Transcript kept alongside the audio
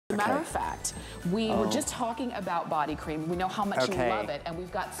As a matter of fact, we were just talking about body cream. We know how much you love it, and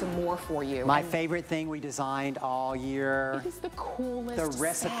we've got some more for you. My favorite thing we designed all year. It is the coolest The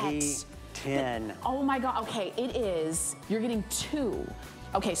recipe tin. Oh my God, okay, it is. You're getting 2.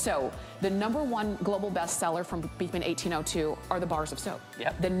 Okay, so the #1 global bestseller from Beekman 1802 are the bars of soap.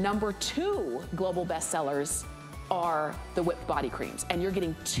 Yep. The #2 global bestsellers are the whipped body creams, and you're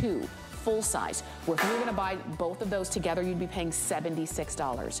getting 2 full size. Where if you were gonna buy both of those together, you'd be paying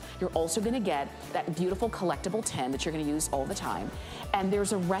 $76. You're also gonna get that beautiful collectible tin that you're gonna use all the time. And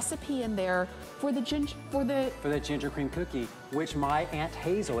there's a recipe in there for the ginger, for the ginger cream cookie, which my Aunt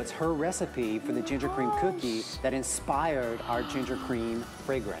Hazel, it's her recipe for the ginger cream cookie that inspired our ginger cream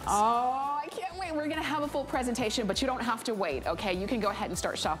fragrance. Oh, I can't wait. We're gonna have a full presentation, but you don't have to wait, okay? You can go ahead and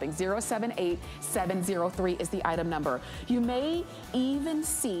start shopping. 078703 is the item number. You may even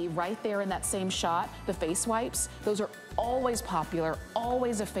see right there in that same shot, the face wipes. Those are always popular,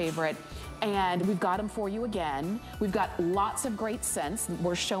 always a favorite. And we've got them for you again. We've got lots of great scents.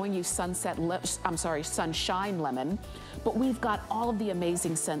 We're showing you sunshine lemon, but we've got all of the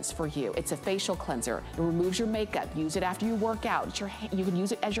amazing scents for you. It's a facial cleanser. It removes your makeup. Use it after you work out. You can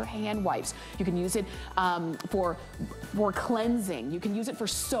use it as your hand wipes. You can use it for cleansing. You can use it for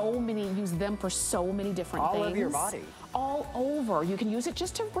use them for so many different things. All over your body. All over. You can use it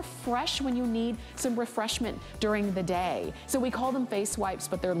just to refresh when you need some refreshment during the day. So we call them face wipes,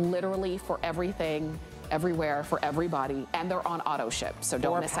 but they're literally for everything, everywhere, for everybody, and they're on auto ship, so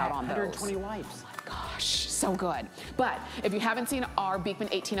don't miss out on those. 120 wipes. Oh my gosh, so good. But if you haven't seen our Beekman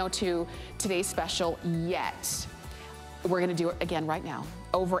 1802 Today's Special yet, we're gonna do it again right now.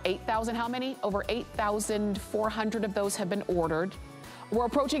 Over 8,000, how many? Over 8,400 of those have been ordered. We're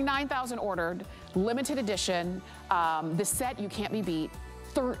approaching 9,000 ordered, limited edition. The set, you can't be beat.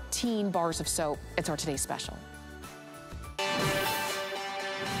 13 bars of soap. It's our Today's Special.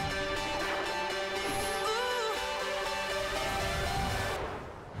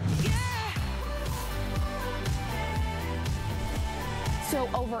 So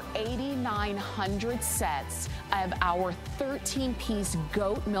over 8,900 sets of our 13-piece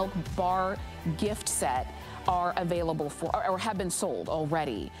goat milk bar gift set are available for, or have been sold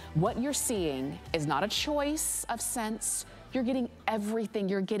already. What you're seeing is not a choice of scents. You're getting everything.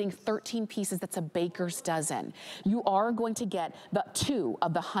 You're getting 13 pieces. That's a baker's dozen. You are going to get the 2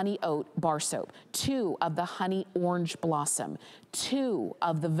 of the honey oat bar soap, 2 of the honey orange blossom, 2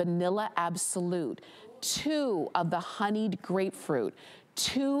 of the vanilla absolute, 2 of the honeyed grapefruit,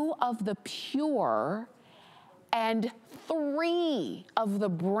 2 of the pure, and 3 of the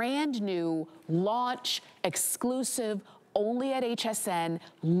brand new launch exclusive, only at HSN,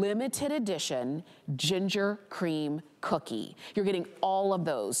 limited edition ginger cream cookie. You're getting all of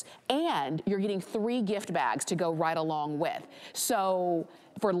those, and you're getting 3 gift bags to go right along with. So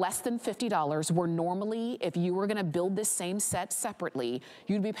for less than $50, we're normally, if you were gonna build this same set separately,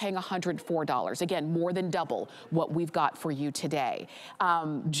 you'd be paying $104. Again, more than double what we've got for you today.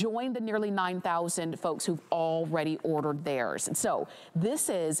 Join the nearly 9,000 folks who've already ordered theirs. And so this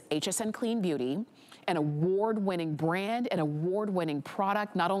is HSN Clean Beauty, an award-winning brand, an award-winning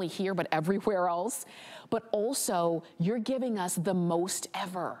product, not only here, but everywhere else. But also, you're giving us the most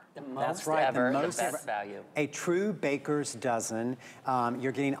ever. The most ever, the best value. A true baker's dozen.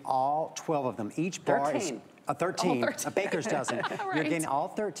 You're getting all 12 of them. Each bar 13. is 13, a baker's dozen. Right. You're getting all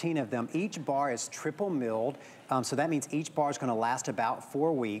 13 of them. Each bar is triple milled, so that means each bar is gonna last about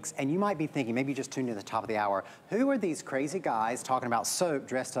 4 weeks. And you might be thinking, maybe you just tuned in at the top of the hour, who are these crazy guys talking about soap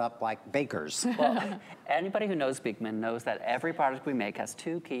dressed up like bakers? Well, anybody who knows Beekman knows that every product we make has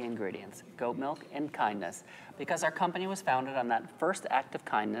 2 key ingredients, goat milk and kindness. Because our company was founded on that first act of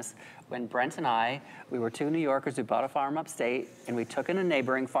kindness when Brent and I, we were 2 New Yorkers who bought a farm upstate, and we took in a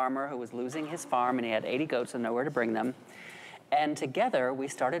neighboring farmer who was losing his farm, and he had 80 goats and nowhere to bring them. And together, we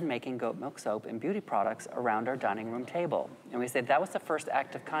started making goat milk soap and beauty products around our dining room table. And we said that was the first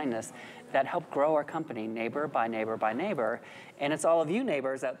act of kindness that helped grow our company neighbor by neighbor by neighbor. And it's all of you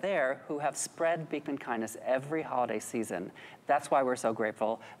neighbors out there who have spread Beekman kindness every holiday season. That's why we're so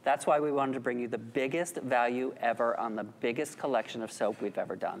grateful. That's why we wanted to bring you the biggest value ever on the biggest collection of soap we've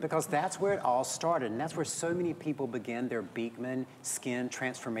ever done. Because that's where it all started, and that's where so many people begin their Beekman skin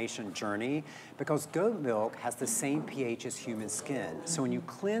transformation journey, because goat milk has the same pH as human skin. So when you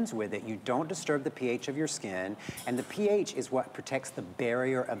cleanse with it, you don't disturb the pH of your skin, and the pH is what protects the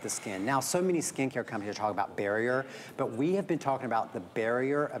barrier of the skin. Now, so many skincare companies are talking about barrier, but we have been talking about the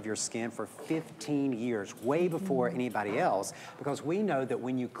barrier of your skin for 15 years, way before anybody else, because we know that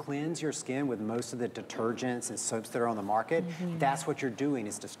when you cleanse your skin with most of the detergents and soaps that are on the market, that's what you're doing,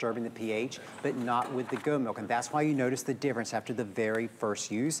 is disturbing the pH, but not with the goat milk. And that's why you notice the difference after the very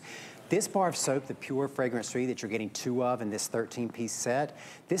first use. This bar of soap, the Pure Fragrance Free that you're getting 2 of in this 13-piece set,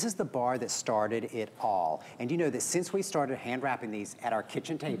 this is the bar that started it all. And you know that since we started hand wrapping these at our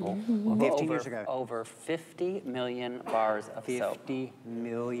kitchen table 15 years ago. Over 50 million bars of soap. 50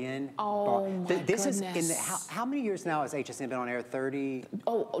 million Oh my This goodness. is, in the, how many years now has HSN been on air? 30?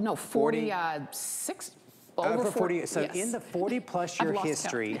 Oh, no, 46. Over 40. So yes. in the 40-plus year I've lost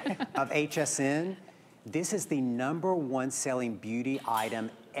history of HSN, this is the #1 selling beauty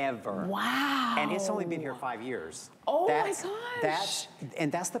item ever. Wow. And it's only been here 5 years. Oh my gosh.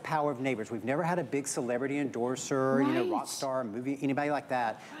 That's the power of neighbors. We've never had a big celebrity endorser, you know, rock star, movie, anybody like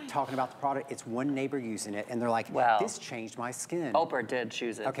that talking about the product. It's one neighbor using it, and they're like, this changed my skin. Oprah did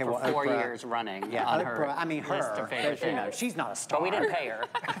choose it for 4 years running on her list of favorite you know, she's not a star. But we didn't pay her.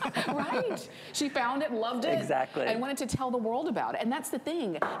 Right. She found it, loved it. Exactly. And wanted to tell the world about it. And that's the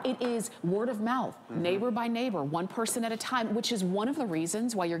thing. It is word of mouth, neighbor by neighbor, one person at a time, which is one of the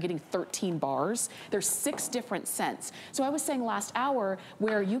reasons why you're getting 13 bars. There's 6 different scents. So I was saying last hour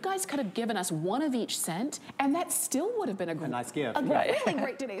where you guys could have given us 1 of each scent, and that still would have been a nice gift. A really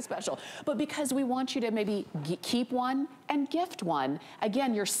great today's special. But because we want you to maybe keep one and gift one,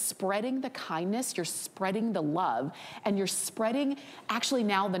 again, you're spreading the kindness, you're spreading the love, and you're spreading actually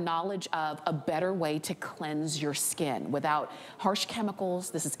now the knowledge of a better way to cleanse your skin without harsh chemicals.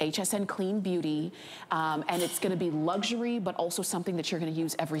 This is HSN Clean Beauty, and it's gonna be luxury, but also something that you're gonna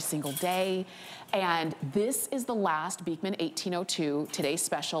use every single day. And this is the last Beekman 1802 Today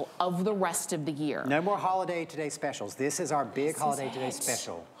Special of the rest of the year. No more Holiday Today Specials. This is our big Holiday Today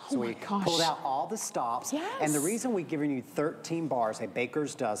Special. So we pulled out all the stops. Yes. And the reason we've given you 13 bars, a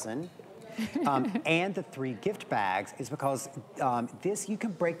baker's dozen, and the 3 gift bags is because you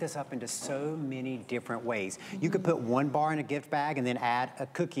can break this up into so many different ways. You could put 1 bar in a gift bag and then add a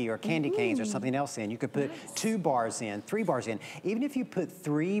cookie or candy canes or something else in. You could put 2 bars in, 3 bars in. Even if you put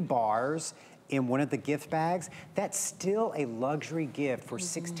 3 bars in one of the gift bags, that's still a luxury gift for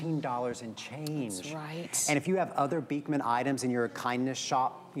 $16 and change. That's right. And if you have other Beekman items in your kindness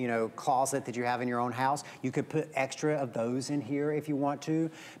shop, you know, closet that you have in your own house, you could put extra of those in here if you want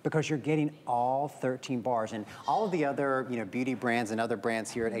to, because you're getting all 13 bars. And all of the other, you know, beauty brands and other brands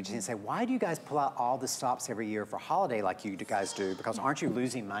here at HSN say, why do you guys pull out all the stops every year for holiday like you guys do? Because aren't you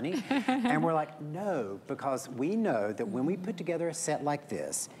losing money? And we're like, no, because we know that when we put together a set like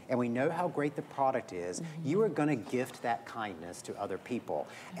this, and we know how great the product is, you are gonna gift that kindness to other people.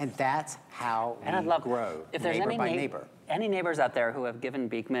 And that's how we grow, if there's neighbor by neighbor. Any neighbors out there who have given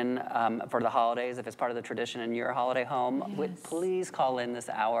Beekman for the holidays, if it's part of the tradition in your holiday home, please call in this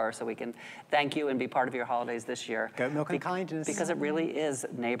hour so we can thank you and be part of your holidays this year. Goat milk and kindness. Because it really is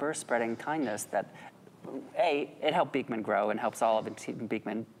neighbors spreading kindness that, A, it helped Beekman grow and helps all of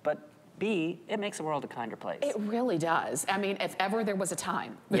Beekman, but B, it makes the world a kinder place. It really does. I mean, if ever there was a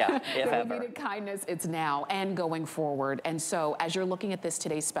time that we needed kindness, it's now and going forward. And so as you're looking at this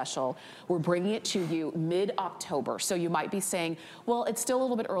today's special, we're bringing it to you mid-October. So you might be saying, well, it's still a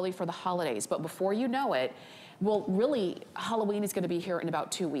little bit early for the holidays, but before you know it, well, really, Halloween is going to be here in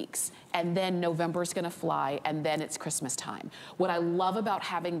about 2 weeks, and then November is going to fly, and then it's Christmas time. What I love about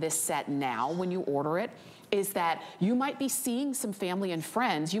having this set now when you order it is that you might be seeing some family and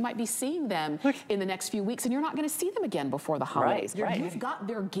friends. You might be seeing them in the next few weeks, and you're not going to see them again before the holidays. You've got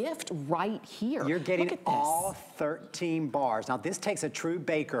their gift right here. You're getting all 13 bars. Now, this takes a true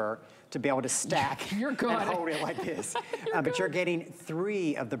baker to be able to stack and hold it like this. But you're getting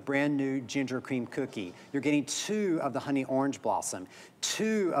 3 of the brand new ginger cream cookie. You're getting 2 of the honey orange blossom,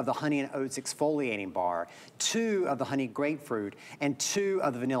 2 of the honey and oats exfoliating bar, 2 of the honey grapefruit, and 2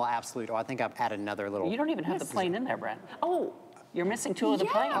 of the vanilla absolute. Oh, I think I've added another little. You don't even have the plain in there, Brent. Oh. You're missing 2 of the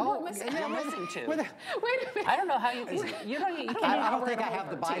plain. You're missing 2. Wait a minute. I don't know how you can't. I don't think I have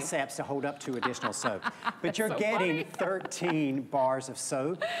the biceps to hold up 2 additional soap. But you're getting 13 bars of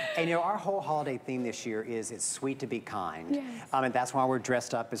soap. And you know, our whole holiday theme this year is it's sweet to be kind. Yes. And that's why we're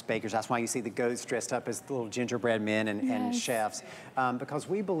dressed up as bakers. That's why you see the goats dressed up as little gingerbread men and chefs. Because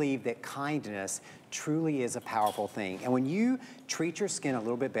we believe that kindness truly is a powerful thing. And when you treat your skin a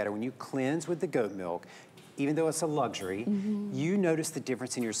little bit better, when you cleanse with the goat milk, even though it's a luxury, you notice the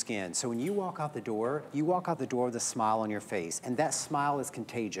difference in your skin. So when you walk out the door with a smile on your face, and that smile is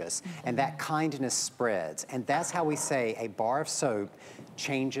contagious, and that kindness spreads. And that's how we say a bar of soap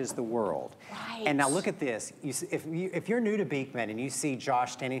changes the world. Right. And now look at this. If you're new to Beekman and you see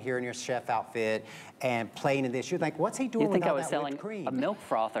Josh standing here in your chef outfit and playing in this, you're like, what's he doing You think I without was that selling whipped cream? a milk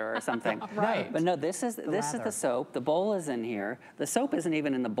frother or something. Right. But no, this is the soap. The bowl is in here. The soap isn't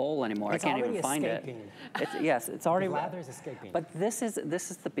even in the bowl anymore. It's I can't even already find escaping. it. Yes, it's already. The lather is escaping. But this is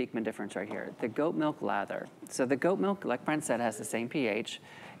the Beekman difference right here. The goat milk lather. So the goat milk, like Brent said, has the same pH.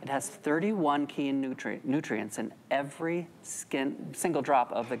 It has 31 key nutrients in every single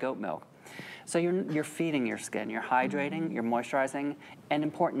drop of the goat milk. So you're feeding your skin, you're hydrating, you're moisturizing, and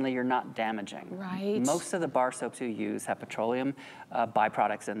importantly, you're not damaging. Right. Most of the bar soaps you use have petroleum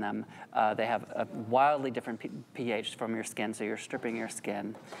byproducts in them. They have a wildly different pH from your skin, so you're stripping your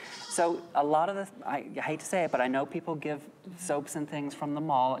skin. So a lot of I hate to say it, but I know people give soaps and things from the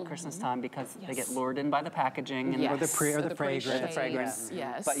mall at Christmas time because they get lured in by the packaging and Or the fragrance. the fragrance.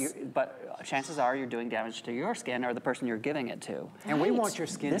 Yes. But chances are you're doing damage to your skin or the person you're giving it to. And we want your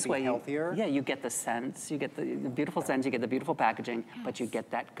skin This to be way, healthier. Yeah, you get the scents, you get the beautiful scents, you get the beautiful packaging, but you get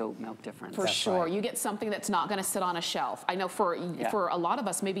that goat milk difference. For sure. You get something that's not going to sit on a shelf. I know for a lot of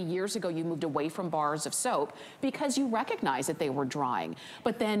us, maybe years ago, you moved away from bars of soap because you recognized that they were drying.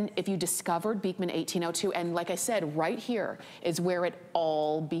 But then if you discovered Beekman 1802, and like I said, right here is where it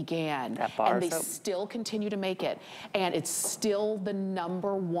all began. That bar and they soap. still continue to make it. And it's still the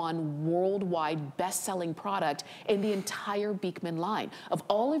 #1 worldwide best-selling product in the entire Beekman line. Of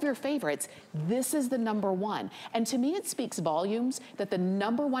all of your favorites, this is the #1. And to me, it speaks volumes that the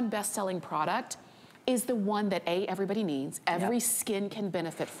 #1 best-selling product is the one that everybody needs. Every skin can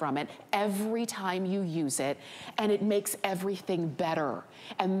benefit from it every time you use it, and it makes everything better.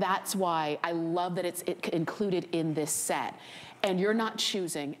 And that's why I love that it's included in this set. And you're not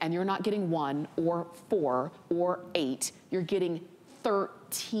choosing, and you're not getting 1 or 4 or 8. You're getting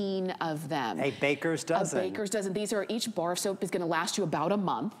 13 of them. A baker's dozen. A baker's dozen. Each bar of soap is going to last you about a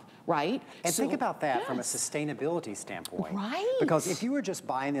month. Right? And think about that from a sustainability standpoint. Right. Because if you were just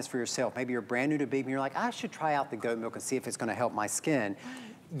buying this for yourself, maybe you're brand new to Beekman, you're like, I should try out the goat milk and see if it's going to help my skin.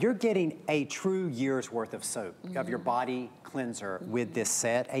 You're getting a true year's worth of soap, of your body cleanser with this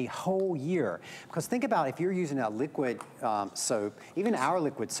set, a whole year. Because think about if you're using a liquid soap, even our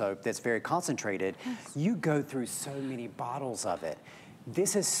liquid soap that's very concentrated, you go through so many bottles of it.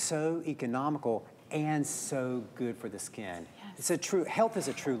 This is so economical and so good for the skin. Health is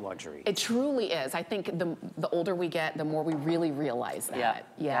a true luxury. It truly is. I think the older we get, the more we really realize that.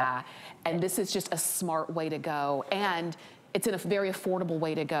 Yeah. And this is just a smart way to go. And it's in a very affordable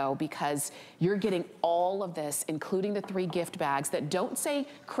way to go because you're getting all of this, including the 3 gift bags that don't say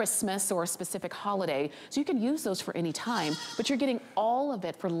Christmas or a specific holiday, so you can use those for any time, but you're getting all of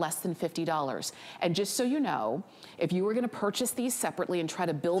it for less than $50. And just so you know, if you were gonna purchase these separately and try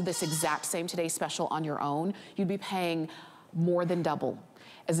to build this exact same Today's Special on your own, you'd be paying more than double.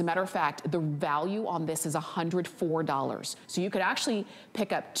 As a matter of fact, the value on this is $104. So you could actually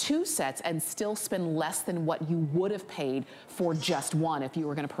pick up 2 sets and still spend less than what you would have paid for just one if you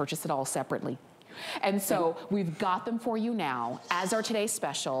were going to purchase it all separately. And so we've got them for you now as our Today's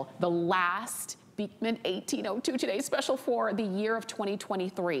Special, the last Beekman 1802 Today's Special for the year of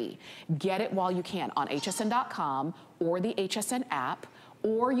 2023. Get it while you can on hsn.com or the HSN app,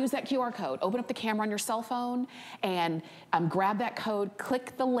 or use that QR code. Open up the camera on your cell phone and grab that code,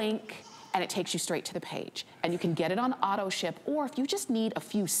 click the link, and it takes you straight to the page. And you can get it on auto ship, or if you just need a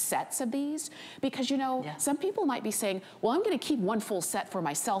few sets of these, because some people might be saying, well, I'm gonna keep 1 full set for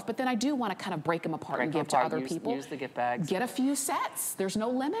myself, but then I do wanna kind of break them apart and give to other people. Use the gift bags. Get a few sets, there's no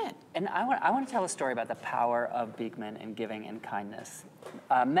limit. And I want to tell a story about the power of Beekman and giving and kindness.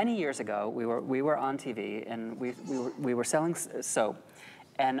 Many years ago, we were on TV and we were selling soap.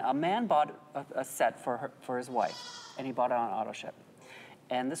 And a man bought a set for his wife, and he bought it on auto ship.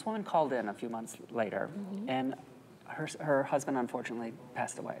 And this woman called in a few months later, and her husband unfortunately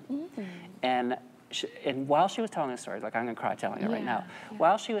passed away. And while she was telling the story, like I'm gonna cry telling it right now.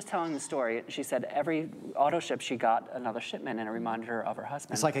 While she was telling the story, she said every auto ship she got another shipment, and it reminded her of her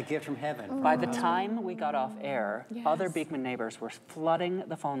husband. It's like a gift from heaven. By the time we got off air, other Beekman neighbors were flooding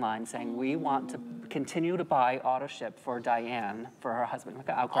the phone line saying, we want to continue to buy auto ship for Diane, for her husband. Look,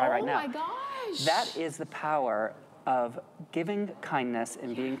 I'll cry right now. Oh my gosh. That is the power of giving kindness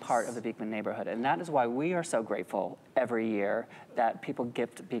and being part of the Beekman neighborhood. And that is why we are so grateful every year that people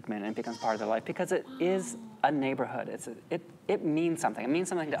gift Beekman and it becomes part of their life, because it is a neighborhood. It means something. It means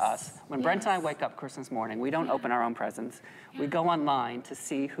something to us. When Brent and I wake up Christmas morning, we don't open our own presents. We go online to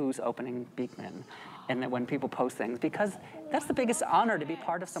see who's opening Beekman. And when people post things, because That's the biggest honor, to be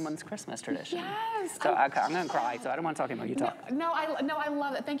part of someone's Christmas tradition. Yes. So I'm going to cry, so I don't want to talk anymore. You talk. No, I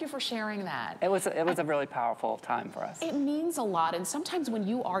love it. Thank you for sharing that. It was a really powerful time for us. It means a lot, and sometimes when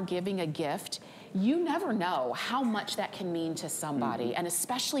you are giving a gift, you never know how much that can mean to somebody. And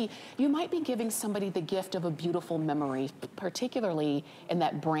especially, you might be giving somebody the gift of a beautiful memory, particularly in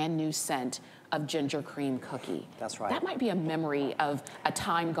that brand new scent of ginger cream cookie. That's right. That might be a memory of a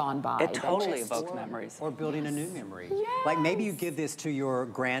time gone by. It totally evokes memories. Or building a new memory. Yes. Like maybe you give this to your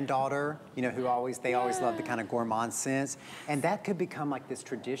granddaughter, you know, who always love the kind of gourmand scents. And that could become like this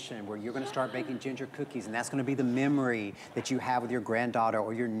tradition where you're going to start making ginger cookies, and that's going to be the memory that you have with your granddaughter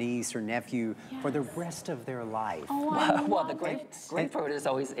or your niece or nephew for the rest of their life. Oh, well, the grapefruit is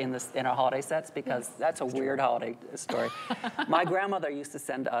always in our holiday sets because that's a weird holiday story. My grandmother used to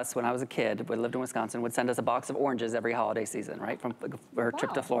send us, when I was a kid, we lived in Wisconsin, would send us a box of oranges every holiday season, right, from her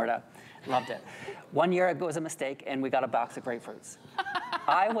trip to Florida. Loved it. One year it was a mistake, and we got a box of grapefruits.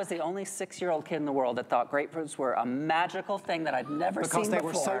 I was the only 6-year-old kid in the world that thought grapefruits were a magical thing that I'd never seen before. Because they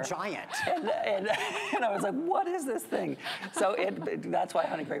were so giant. And I was like, what is this thing? So that's why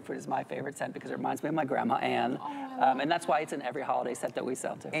honey grapefruit is my favorite scent, because it reminds me of my grandma, Anne. And that's why it's in every holiday set that we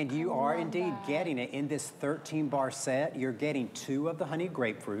sell too. And you are indeed getting it in this 13-bar set. You're getting 2 of the honey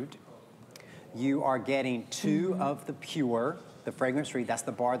grapefruit. You are getting 2 of the pure, the fragrance-free. That's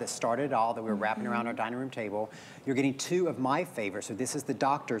the bar that started it all, that we were wrapping around our dining room table. You're getting 2 of my favorite. So this is the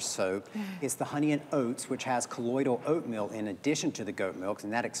doctor's soap. It's the honey and oats, which has colloidal oatmeal in addition to the goat milk,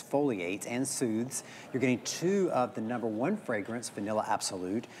 and that exfoliates and soothes. You're getting 2 of the #1 fragrance, Vanilla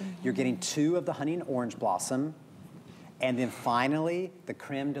Absolute. You're getting 2 of the honey and orange blossom. And then finally, the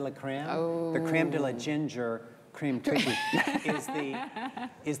creme de la creme, the creme de la ginger cream cookie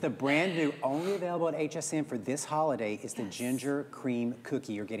is the brand new, only available at HSN for this holiday, is the ginger cream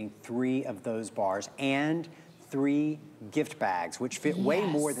cookie. You're getting 3 of those bars and 3 gift bags, which fit way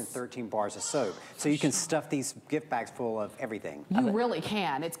more than 13 bars of soap. So you can stuff these gift bags full of everything. You really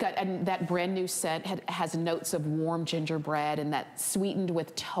can. It's got, and that brand new scent has notes of warm gingerbread and that sweetened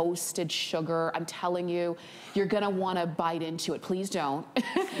with toasted sugar. I'm telling you, you're gonna wanna bite into it. Please don't,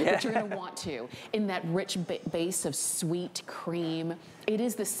 but you're gonna want to. In that rich base of sweet cream, it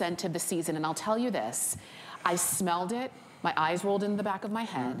is the scent of the season. And I'll tell you this, I smelled it, my eyes rolled in the back of my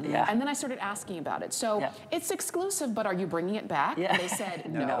head, and then I started asking about it. So it's exclusive, but are you bringing it back? And they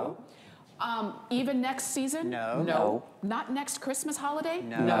said no. Even next season? No. Not next Christmas holiday?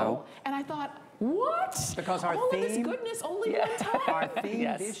 No. And I thought, what? Because our all theme, of this goodness only one time. Our theme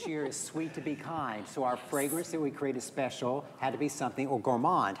this year is sweet to be kind. So our fragrance that we created special had to be something, or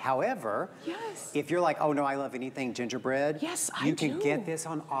gourmand. However, if you're like, oh no, I love anything gingerbread, you can get this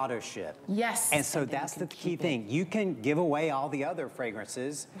on auto ship. And so that's the key thing. You can give away all the other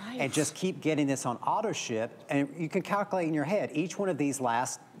fragrances and just keep getting this on auto ship, and you can calculate in your head. Each one of these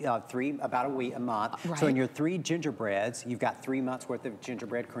lasts about a month. So in your 3 gingerbreads, you've got 3 months worth of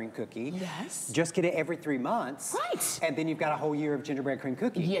gingerbread cream cookie. Just get it every 3 months. And then you've got a whole year of gingerbread cream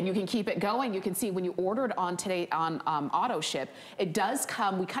cookie. And you can keep it going. You can see when you order it on auto ship, it does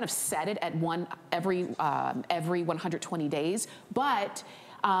come, we kind of set it at every 120 days, but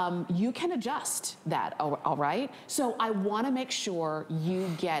you can adjust that, all right? So I wanna make sure you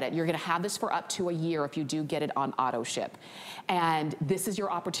get it. You're gonna have this for up to a year if you do get it on auto ship. And this is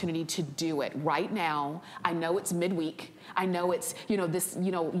your opportunity to do it right now. I know it's midweek. I know it's,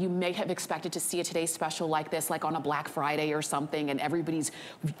 you may have expected to see a Today Special like this, like on a Black Friday or something, and everybody's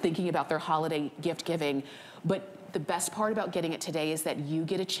thinking about their holiday gift giving. But the best part about getting it today is that you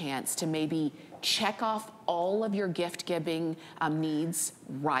get a chance to maybe check off all of your gift giving needs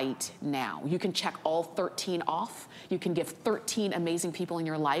right now. You can check all 13 off. You can give 13 amazing people in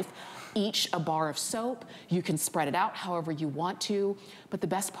your life each a bar of soap. You can spread it out however you want to. But the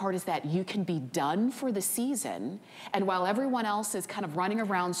best part is that you can be done for the season. And while everyone else is kind of running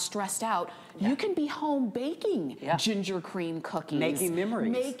around stressed out, you can be home baking ginger cream cookies. Making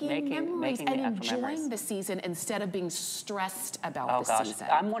memories. Making memories and enjoying the season instead of being stressed about the season.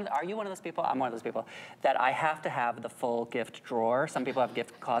 Are you one of those people? I'm one of those people that I have to have the full gift drawer. Some people have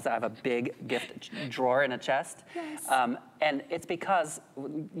gift closet. I have a big gift drawer in a chest. And it's because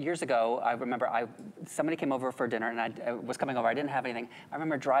years ago, I remember somebody came over for dinner, and I was coming over. I didn't have anything. I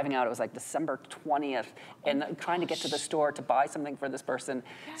remember driving out. It was like December 20th, and trying to get to the store to buy something for this person.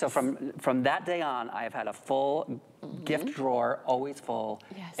 So from that day on, I have had a full gift drawer, always full.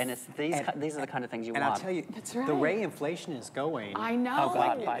 And it's these are the kind of things you want. And I'll tell you, the way inflation is going. I know. Oh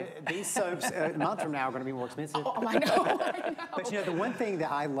God, these soaps a month from now are going to be more expensive. I know. But the one thing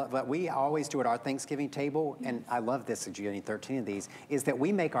that I love, that we always do at our Thanksgiving table, and I love this, that you need 13 of these, is that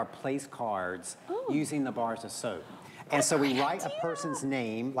we make our place cards using the bars of soap. And so we write a person's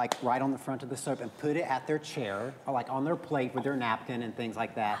name, like right on the front of the soap, and put it at their chair, or like on their plate with their napkin and things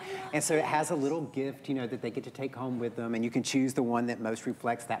like that. And so it has a little gift, you know, that they get to take home with them, and you can choose the one that most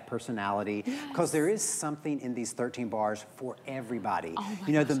reflects that personality. Because there is something in these 13 bars for everybody.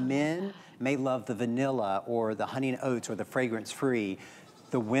 You know, the men may love the vanilla or the honey and oats or the fragrance-free.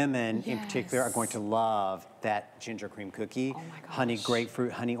 The women in particular are going to love that ginger cream cookie, honey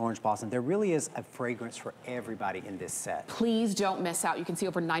grapefruit, honey orange blossom. There really is a fragrance for everybody in this set. Please don't miss out. You can see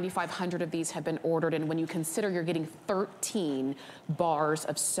over 9,500 of these have been ordered, and when you consider you're getting 13 bars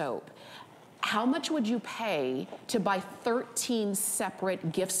of soap, how much would you pay to buy 13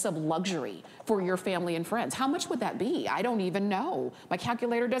 separate gifts of luxury for your family and friends? How much would that be? I don't even know. My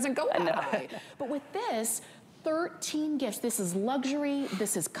calculator doesn't go that high. But with this, 13 gifts. This is luxury,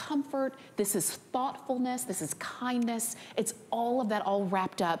 this is comfort, this is thoughtfulness, this is kindness. It's all of that all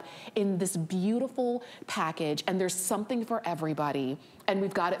wrapped up in this beautiful package, and there's something for everybody. And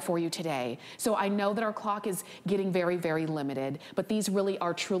we've got it for you today. So I know that our clock is getting very, very limited, but these really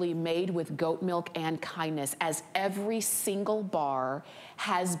are truly made with goat milk and kindness, as every single bar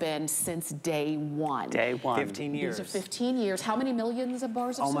has been since day one. Day one. 15 years. These are 15 years. How many millions of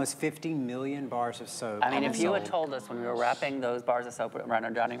bars of soap? Almost 50 million bars of soap. I mean, if you had told us when we were wrapping those bars of soap around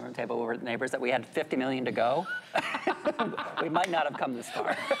our dining room table with neighbors that we had 50 million to go, we might not have come this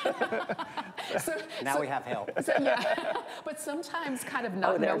far. Now we have help. But sometimes kind of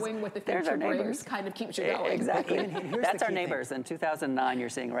not knowing what the future brings kind of keeps you going. Exactly. That's our neighbors. In 2009, you're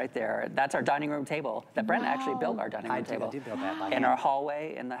seeing right there. That's our dining room table that Brent actually built our dining room table. I did build that by in hand. our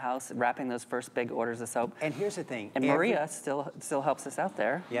hallway in the house, wrapping those first big orders of soap. And here's the thing. And Maria still helps us out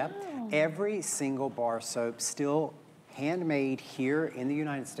there. Yep. Every single bar of soap still handmade here in the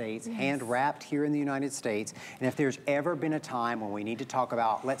United States, hand wrapped here in the United States. And if there's ever been a time when we need to talk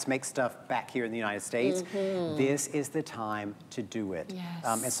about let's make stuff back here in the United States, this is the time to do it.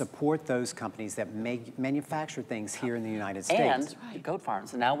 And support those companies that manufacture things here in the United States. And goat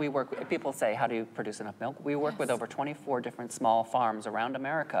farms. Now we work, people say, how do you produce enough milk? We work with over 24 different small farms around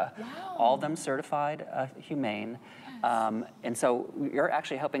America, all of them certified humane. And so you're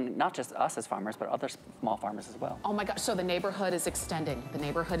actually helping not just us as farmers, but other small farmers as well. Oh my gosh, so the neighborhood is extending. The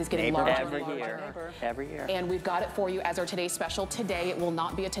neighborhood is getting larger every year. Every year. And we've got it for you as our Today Special. Today, it will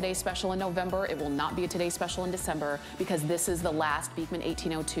not be a Today Special in November. It will not be a Today Special in December, because this is the last Beekman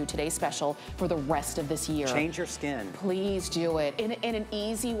 1802 Today Special for the rest of this year. Change your skin. Please do it in an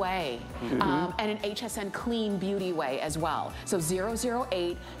easy way, and an HSN clean beauty way as well. So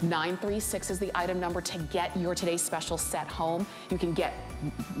 008936 is the item number to get your Today Special set home. You can get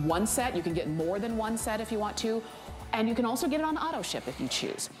one set, you can get more than one set if you want to, and you can also get it on auto ship if you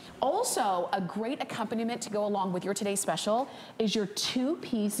choose. Also, a great accompaniment to go along with your Today Special is your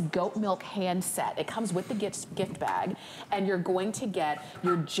 2-piece goat milk hand set. It comes with the gift bag, and you're going to get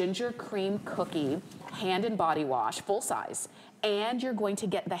your ginger cream cookie hand and body wash, full size, and you're going to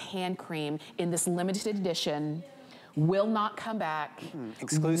get the hand cream in this limited edition. Will not come back.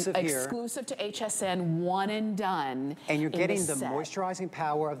 Exclusive here. Exclusive to HSN, one and done. And you're getting the moisturizing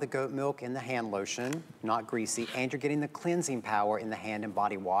power of the goat milk in the hand lotion, not greasy, and you're getting the cleansing power in the hand and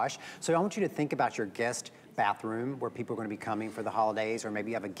body wash. So I want you to think about your guest bathroom where people are going to be coming for the holidays, or maybe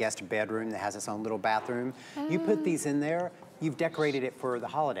you have a guest bedroom that has its own little bathroom. You put these in there, you've decorated it for the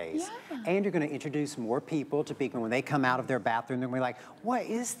holidays. And you're going to introduce more people to Beekman. When they come out of their bathroom, they're going to be like, what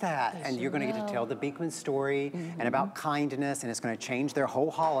is that? And you're going to get to tell the Beekman story and about kindness, and it's going to change their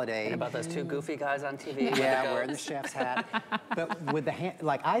whole holiday. And about those two goofy guys on TV. Wearing the chef's hat. But with the hand,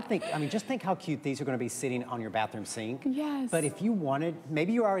 like I mean, just think how cute these are going to be sitting on your bathroom sink. But if you wanted,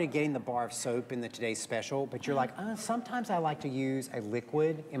 maybe you're already getting the bar of soap in the Today's Special, but you're like, sometimes I like to use a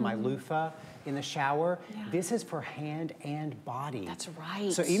liquid in my loofah in the shower. This is for hand and body. That's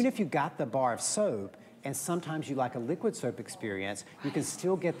right. So even if you got the bar of soap, and sometimes you like a liquid soap experience, you can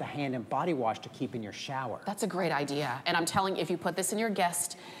still get the hand and body wash to keep in your shower. That's a great idea. And I'm telling you, if you put this in your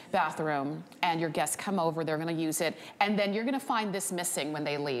guest bathroom and your guests come over, they're gonna use it, and then you're gonna find this missing when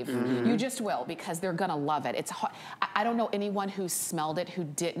they leave. You just will, because they're gonna love it. It's hard. I don't know anyone who smelled it who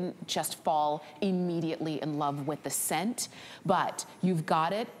didn't just fall immediately in love with the scent, but you've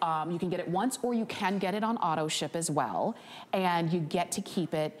got it. You can get it once, or you can get it on auto ship as well, and you get to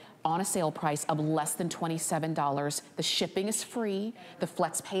keep it on a sale price of less than $27. The shipping is free. The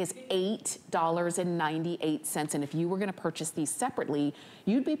flex pay is $8.98. And if you were gonna purchase these separately,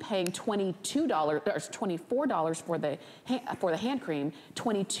 you'd be paying $22 or $24 for the hand cream,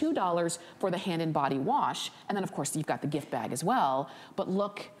 $22 for the hand and body wash. And then of course you've got the gift bag as well. But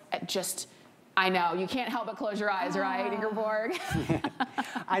look at just I know, you can't help but close your eyes, right, Ingeborg?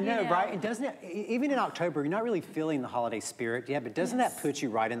 I know, right? And doesn't it, even in October, you're not really feeling the holiday spirit yet, but doesn't that put you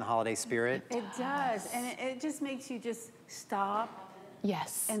right in the holiday spirit? It does, and it just makes you just stop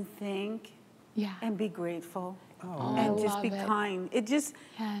Yes. and think and be grateful. Oh, and I just love be it. kind. It just,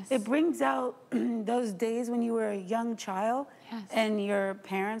 it brings out those days when you were a young child and your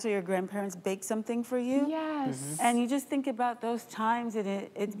parents or your grandparents baked something for you. Yes. And you just think about those times, and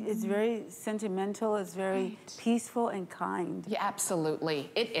it's very sentimental, it's very peaceful and kind. Yeah,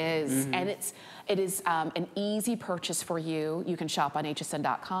 absolutely. It is. And it is an easy purchase for you. You can shop on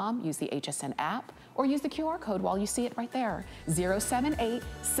hsn.com, use the HSN app, or use the QR code while you see it right there.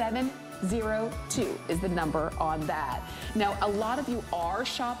 078702 is the number on that. Now, a lot of you are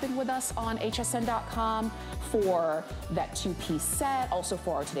shopping with us on hsn.com for that 2-piece set, also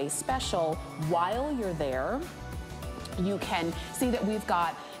for our today's special. While you're there, you can see that we've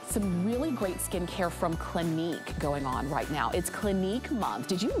got some really great skincare from Clinique going on right now. It's Clinique month.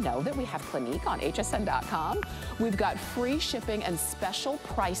 Did you know that we have Clinique on hsn.com? We've got free shipping and special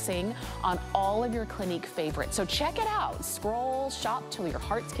pricing on all of your Clinique favorites. So check it out. Scroll, shop till your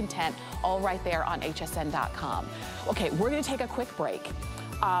heart's content, all right there on hsn.com. Okay, we're gonna take a quick break.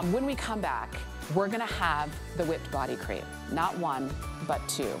 When we come back, we're gonna have the whipped body cream. Not one, but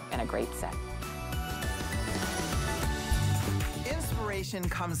two, in a great set. Inspiration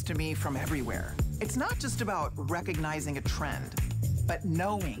comes to me from everywhere. It's not just about recognizing a trend, but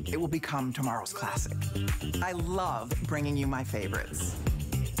knowing it will become tomorrow's classic. I love bringing you my favorites.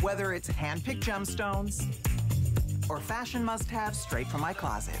 Whether it's hand-picked gemstones or fashion must-haves straight from my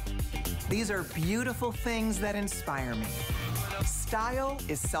closet, these are beautiful things that inspire me. Style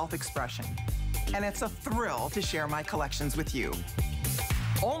is self-expression, and it's a thrill to share my collections with you.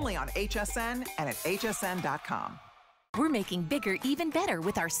 Only on HSN and at hsn.com. We're making bigger even better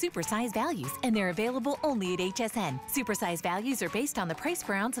with our supersize values, and they're available only at HSN. Supersize values are based on the price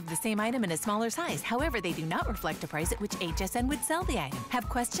per ounce of the same item in a smaller size. However, they do not reflect a price at which HSN would sell the item. Have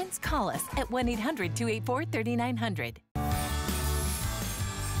questions? Call us at 1-800-284-3900.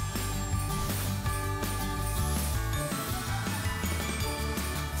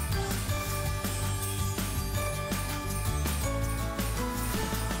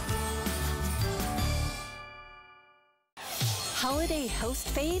 Holiday host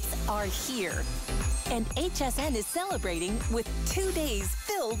fades are here, and HSN is celebrating with 2 days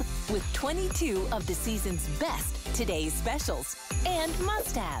filled with 22 of the season's best today's specials and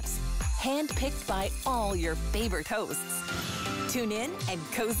must-haves, handpicked by all your favorite hosts. Tune in and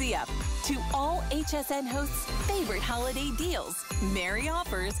cozy up to all HSN hosts' favorite holiday deals, merry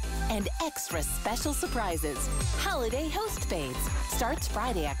offers, and extra special surprises. Holiday host fades starts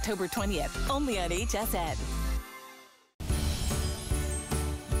Friday, October 20th, only on HSN.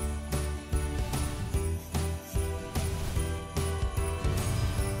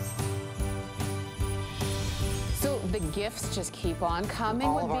 The gifts just keep on coming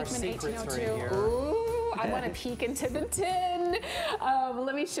All with of our Beekman secrets are in 1802. here. Ooh, I want to peek into the tin.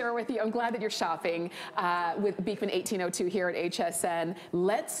 Let me share with you. I'm glad that you're shopping with Beekman 1802 here at HSN.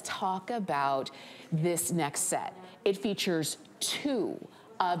 Let's talk about this next set. It features two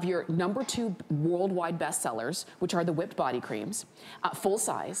of your #2 worldwide bestsellers, which are the whipped body creams, full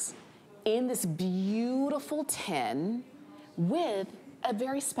size, in this beautiful tin with a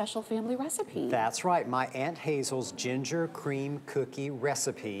very special family recipe. That's right, my Aunt Hazel's ginger cream cookie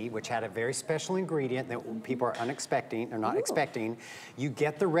recipe, which had a very special ingredient that people are unexpecting, or not expecting. You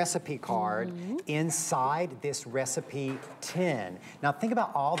get the recipe card inside this recipe tin. Now think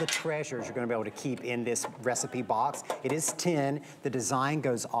about all the treasures you're gonna be able to keep in this recipe box. It is tin, the design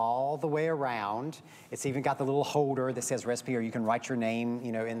goes all the way around. It's even got the little holder that says recipe, or you can write your name,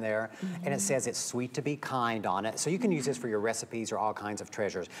 you know, in there. And it says it's sweet to be kind on it. So you can use this for your recipes or all kinds of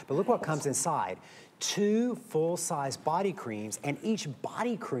treasures. But look what comes inside. 2 full-size body creams, and each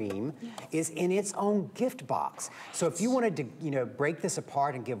body cream is in its own gift box. So if you wanted to, you know, break this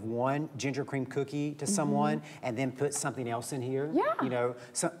apart and give one ginger cream cookie to someone and then put something else in here, you know,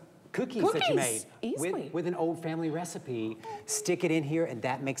 so cookies that you made with an old family recipe, stick it in here, and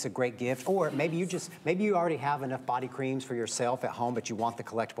that makes a great gift. Or maybe you already have enough body creams for yourself at home, but you want the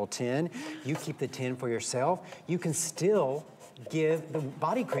collectible tin. You keep the tin for yourself. You can still give the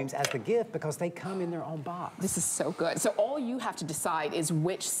body creams as the gift because they come in their own box. This is so good. So all you have to decide is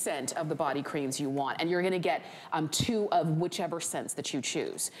which scent of the body creams you want, and you're gonna get 2 of whichever scents that you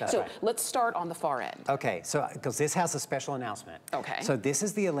choose. That's so right. let's start on the far end. Okay, so because this has a special announcement. Okay. So this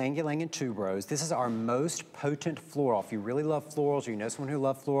is the Ylang Ylang and Tuberose. This is our most potent floral. If you really love florals, or you know someone who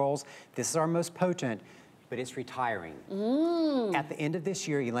loves florals, this is our most potent. but it's retiring. At the end of this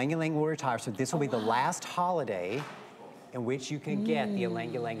year, Ylang Ylang will retire, so this will be the last holiday in which you can get the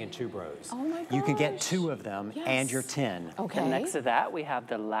Ylang Ylang in tuberose. Oh my gosh. You can get 2 of them and your tin. Okay. And next to that, we have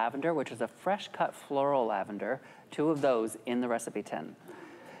the lavender, which is a fresh cut floral lavender. 2 of those in the recipe tin.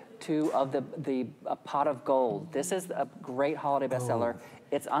 2 of the pot of gold. This is a great holiday bestseller.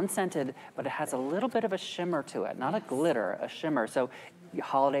 It's unscented, but it has a little bit of a shimmer to it, not a glitter, a shimmer. So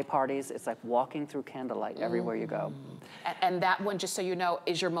holiday parties, it's like walking through candlelight everywhere you go. And that one, just so you know,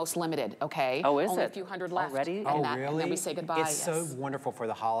 is your most limited, okay? Oh, is Only it? a few hundred left. Already? And that, and then we say goodbye. It's so wonderful for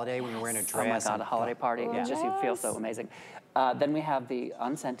the holiday when you're wearing a dress. Oh my God, a holiday party. Yeah. It just, you feel so amazing. Then we have the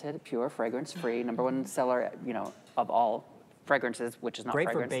unscented, pure, fragrance-free, #1 seller, you know, of all fragrances, which is not great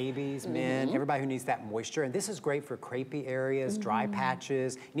fragrance. for babies, men, everybody who needs that moisture. And this is great for crepey areas, dry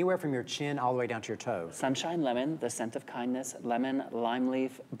patches, anywhere from your chin all the way down to your toe. Sunshine Lemon, the scent of kindness, lemon, lime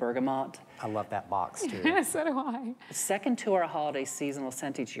leaf, bergamot. I love that box too. Yes, so do I. Second to our holiday seasonal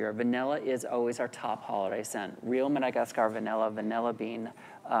scent each year, vanilla is always our top holiday scent. Real Madagascar vanilla, vanilla bean,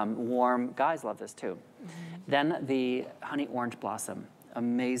 warm. Guys love this too. Then the honey orange blossom.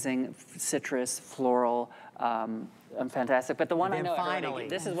 Amazing citrus, floral, fantastic. But the one I know everybody,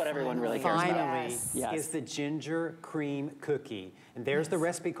 this is what everyone really cares about. Finally is the ginger cream cookie. And there's the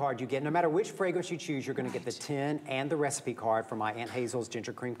recipe card you get. No matter which fragrance you choose, you're gonna get the tin and the recipe card for my Aunt Hazel's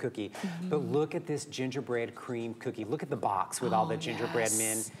ginger cream cookie. But look at this gingerbread cream cookie. Look at the box with all the gingerbread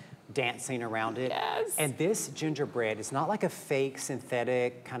men dancing around it. And this gingerbread is not like a fake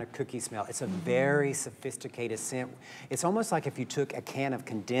synthetic kind of cookie smell. It's a very sophisticated scent. It's almost like if you took a can of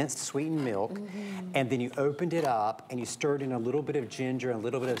condensed sweetened milk and then you opened it up and you stirred in a little bit of ginger and a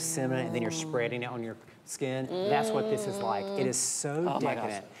little bit of cinnamon and then you're spreading it on your skin. That's what this is like. It is so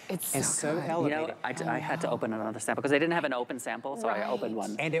decadent and so elevated. You know, I had to open another sample because they didn't have an open sample, so I opened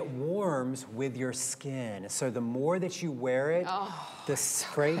one. And it warms with your skin. So the more that you wear it, the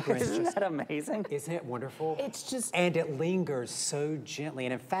fragrance. Isn't that amazing? Isn't it wonderful? It's just... And it lingers so gently.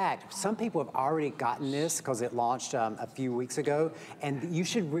 And in fact, some people have already gotten this because it launched a few weeks ago. And you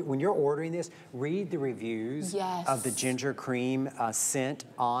should, when you're ordering this, read the reviews of the ginger cream scent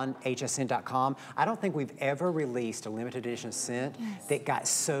on hsn.com. I don't think we've ever released a limited edition scent that got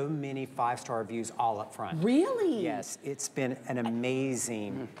so many 5-star reviews all up front. Really? Yes, it's been an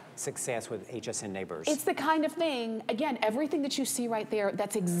amazing success with HSN neighbors. It's the kind of thing, again, everything that you see right there,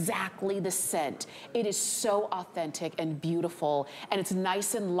 that's exactly the scent. It is so authentic and beautiful, and it's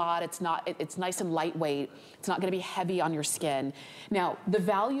nice and light. It's nice and lightweight. It's not gonna be heavy on your skin. Now, the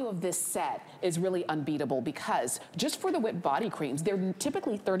value of this set is really unbeatable because just for the whipped body creams, they're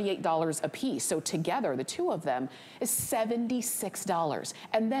typically $38 a piece. So together, the 2 of them is $76.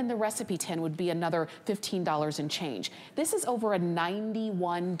 And then the recipe tin would be another $15 and change. This is over a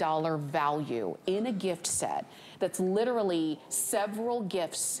 $91 value in a gift set that's literally several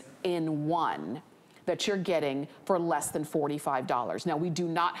gifts in one that you're getting for less than $45. Now, we do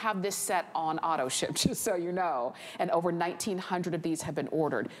not have this set on auto ship, just so you know, and over 1,900 of these have been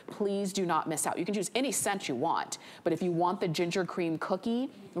ordered. Please do not miss out. You can choose any scent you want, but if you want the ginger cream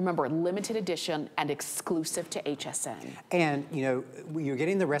cookie, remember, limited edition and exclusive to HSN. And, you know, you're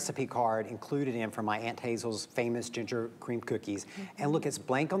getting the recipe card included in for my Aunt Hazel's famous ginger cream cookies. And look, it's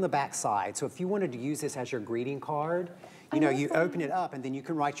blank on the back side, so if you wanted to use this as your greeting card, you know, you open it up and then you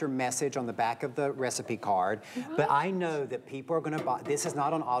can write your message on the back of the recipe card. But I know that people are gonna buy, this is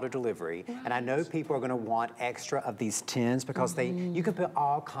not on auto delivery, and I know people are gonna want extra of these tins because you can put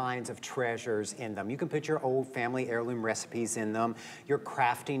all kinds of treasures in them. You can put your old family heirloom recipes in them, your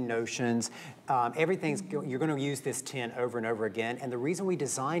crafting notions, everything's, you're gonna use this tin over and over again. And the reason we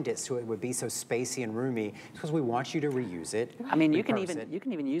designed it so it would be so spacey and roomy is because we want you to reuse it. I mean, you can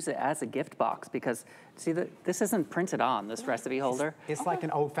even use it as a gift box because, see, this isn't printed on, this recipe holder. It's like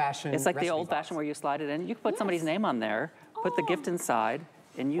an old-fashioned It's like the recipe old-fashioned box. where you slide it in. You can put somebody's name on there, put the gift inside,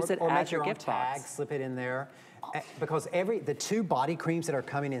 and use it as your gift tag, box. slip it in there. Because the 2 body creams that are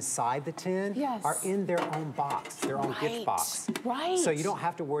coming inside the tin are in their own box, their own gift box. So you don't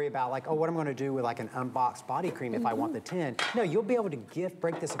have to worry about like, oh, what I'm gonna do with like an unboxed body cream if I want the tin. No, you'll be able to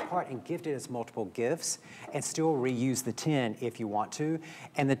break this apart and gift it as multiple gifts and still reuse the tin if you want to.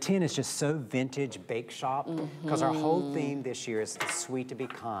 And the tin is just so vintage bake shop because our whole theme this year is sweet to be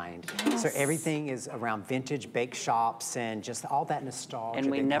kind. So everything is around vintage bake shops and just all that nostalgia.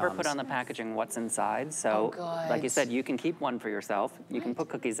 And we never put on the packaging what's inside, so Like you said, you can keep one for yourself. You can put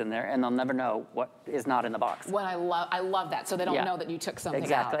cookies in there, and they'll never know what is not in the box. Well, I love that. So they don't know that you took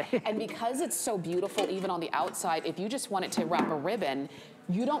something out. And because it's so beautiful, even on the outside, if you just want it to wrap a ribbon,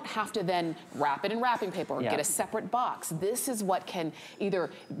 you don't have to then wrap it in wrapping paper or get a separate box. This is what can either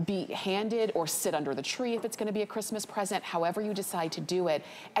be handed or sit under the tree if it's going to be a Christmas present, however you decide to do it.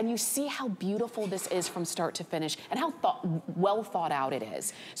 And you see how beautiful this is from start to finish and how well thought out it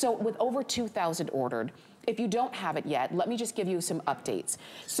is. So with over 2,000 ordered, if you don't have it yet, let me just give you some updates.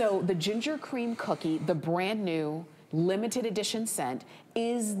 So the ginger cream cookie, the brand new limited edition scent,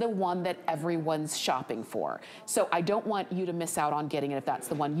 is the one that everyone's shopping for. So I don't want you to miss out on getting it if that's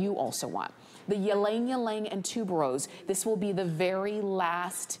the one you also want. The Ylang Ylang and Tuberose, this will be the very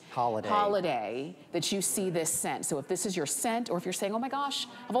last holiday that you see this scent. So if this is your scent, or if you're saying, oh my gosh,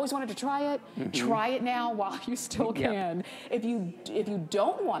 I've always wanted to try it, try it now while you still can. If you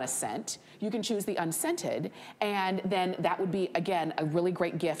don't want a scent, you can choose the unscented, and then that would be, again, a really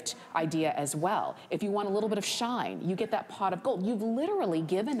great gift idea as well. If you want a little bit of shine, you get that pot of gold. You've literally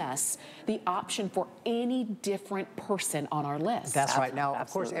given us the option for any different person on our list. That's right. Now, of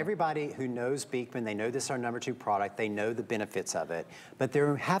course, everybody who knows Beekman, they know this is our #2 product, they know the benefits of it, but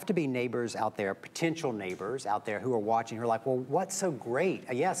there have to be neighbors out there, potential neighbors out there who are watching who are like, well, what's so great?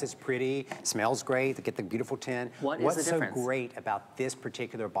 Yes, it's pretty, smells great, they get the beautiful tint. What's so great about this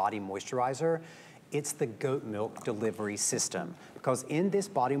particular body moisturizer? It's the goat milk delivery system. Because in this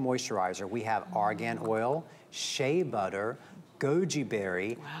body moisturizer, we have argan oil, shea butter, goji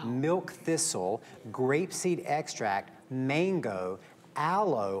berry, milk thistle, grapeseed extract, mango,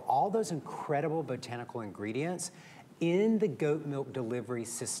 aloe, all those incredible botanical ingredients in the goat milk delivery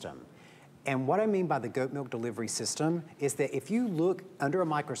system. And what I mean by the goat milk delivery system is that if you look under a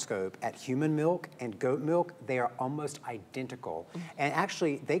microscope at human milk and goat milk, they are almost identical. And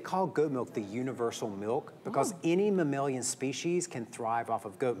actually, they call goat milk the universal milk because any mammalian species can thrive off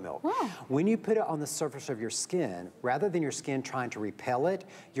of goat milk. When you put it on the surface of your skin, rather than your skin trying to repel it,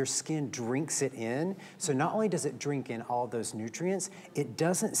 your skin drinks it in. So not only does it drink in all those nutrients, it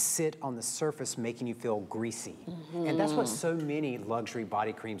doesn't sit on the surface making you feel greasy. And that's what so many luxury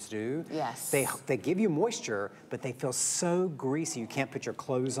body creams do. They give you moisture, but they feel so greasy. You can't put your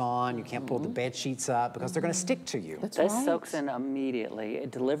clothes on, you can't pull the bed sheets up because they're gonna stick to you. This soaks in immediately,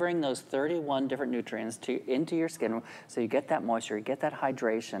 delivering those 31 different nutrients into your skin so you get that moisture, you get that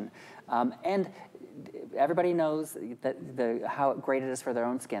hydration. And everybody knows that how great it is for their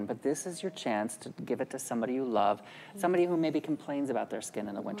own skin, but this is your chance to give it to somebody you love, somebody who maybe complains about their skin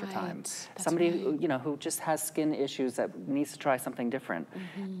in the wintertime, somebody who, you know, who just has skin issues that needs to try something different.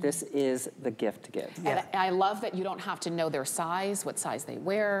 This is the gift to give. And I love that you don't have to know their size, what size they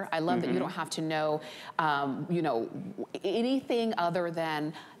wear. I love that you don't have to know, you know, anything other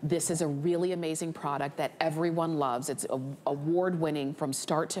than this is a really amazing product that everyone loves. It's award-winning from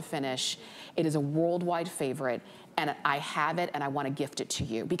start to finish. It is a worldwide favorite, and I have it and I want to gift it to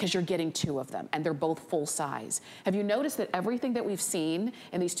you because you're getting 2 of them and they're both full size. Have you noticed that everything that we've seen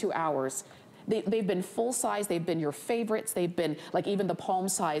in these 2 hours, they've been full size, they've been your favorites, they've been like even the palm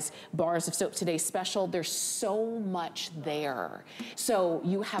size bars of soap today special. There's so much there. So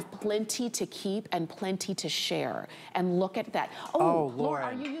you have plenty to keep and plenty to share. And look at that. Oh, Laura,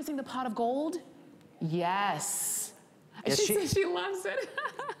 are you using the pot of gold? Yes. She says she loves it.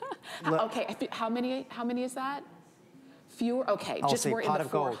 Okay, how many is that? Fewer? Okay, just we're in the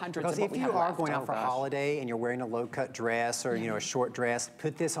 400s. Because if you are going out for a holiday and you're wearing a low-cut dress or, you know, a short dress,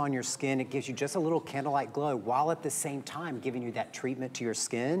 put this on your skin. It gives you just a little candlelight glow while at the same time giving you that treatment to your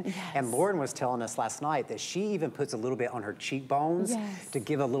skin. And Lauren was telling us last night that she even puts a little bit on her cheekbones to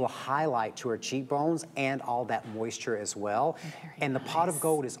give a little highlight to her cheekbones and all that moisture as well. And the pot of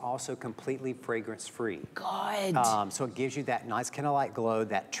gold is also completely fragrance-free. Good. So it gives you that nice candlelight glow,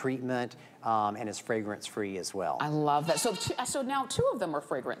 that treatment, and it's fragrance-free as well. I love that. So now 2 of them are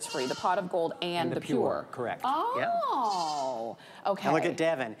fragrance-free, the pot of gold and the pure. Correct. Oh, okay. And look at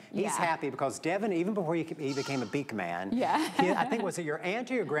Devin. He's happy because Devin, even before he became a Beekman, I think, was it your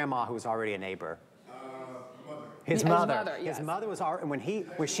aunt or your grandma who was already a neighbor? His mother. His mother was already,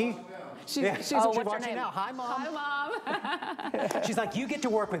 she's watching now. Hi, Mom. Hi, Mom. She's like, you get to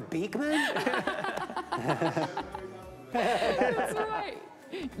work with Beekman? That's right.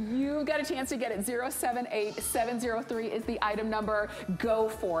 You've got a chance to get it. 078703 is the item number. Go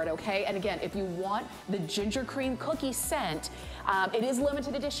for it, okay? And again, if you want the ginger cream cookie scent, it is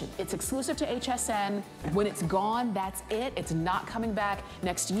limited edition. It's exclusive to HSN. When it's gone, that's it. It's not coming back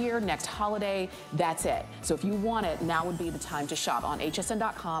next year, next holiday. That's it. So if you want it, now would be the time to shop on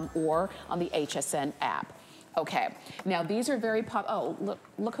hsn.com or on the HSN app. Okay, now these are very oh,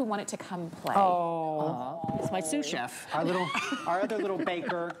 look who wanted to come play. Oh, it's my sous chef. Our other little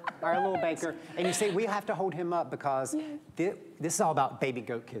baker, And you see, we have to hold him up because this is all about baby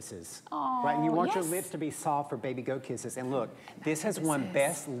goat kisses, right? And you want your lips to be soft for baby goat kisses. And look, this has won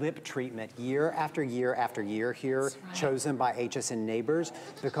best lip treatment year after year after year here, chosen by HSN Neighbors,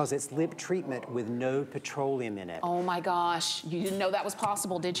 because it's lip treatment with no petroleum in it. Oh my gosh, you didn't know that was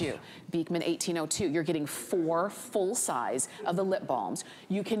possible, did you? Beekman 1802, you're getting 4 full size of the lip balms.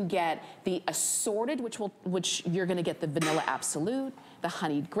 You can get the assorted, which you're gonna get the vanilla absolute, the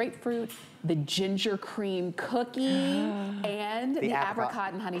honeyed grapefruit, the ginger cream cookie, and the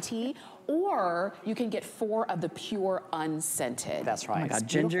apricot and honey tea. Or you can get 4 of the pure unscented. That's right. Oh my God,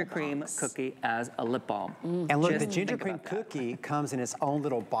 ginger cream cookie as a lip balm. And look, the ginger cream cookie comes in its own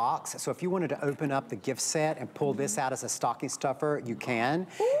little box. So if you wanted to open up the gift set and pull this out as a stocking stuffer, you can.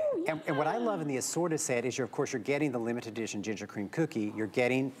 And what I love in the assorted set is, of course, you're getting the limited edition ginger cream cookie, you're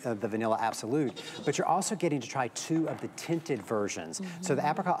getting the vanilla absolute, but you're also getting to try 2 of the tinted versions. So the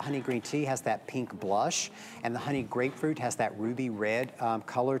apricot honey green tea has that pink blush, and the honey grapefruit has that ruby red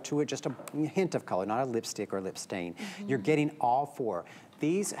color to it, just a hint of color, not a lipstick or lip stain. You're getting all 4.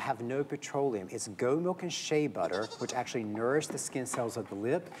 These have no petroleum. It's goat milk and shea butter, which actually nourish the skin cells of the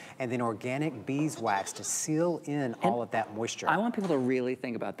lip, and then organic beeswax to seal in all of that moisture. I want people to really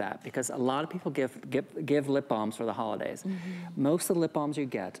think about that, because a lot of people give lip balms for the holidays. Most of the lip balms you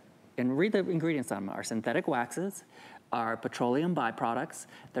get, and read the ingredients on them, are synthetic waxes, are petroleum byproducts.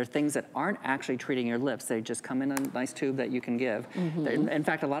 They're things that aren't actually treating your lips. They just come in a nice tube that you can give. In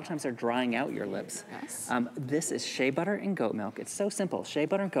fact, a lot of times they're drying out your lips. This is shea butter and goat milk. It's so simple. Shea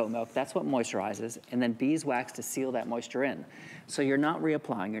butter and goat milk, that's what moisturizes, and then beeswax to seal that moisture in. So you're not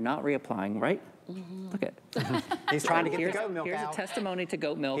reapplying, right? Look at He's trying to get the goat milk out. Here's a testimony to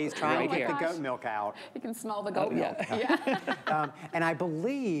goat milk. He's trying to get the goat milk out. You can smell the goat milk. And I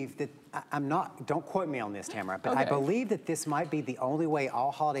believe that, don't quote me on this, Tamara, but I believe that this might be the only way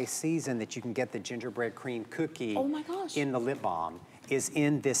all holiday season that you can get the gingerbread cream cookie in the lip balm is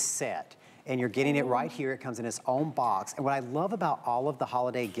in this set. And you're getting it right here. It comes in its own box. And what I love about all of the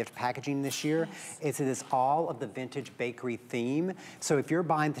holiday gift packaging this year is it is all of the vintage bakery theme. So if you're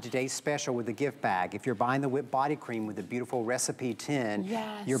buying the Today's Special with the gift bag, if you're buying the whipped body cream with the beautiful recipe tin,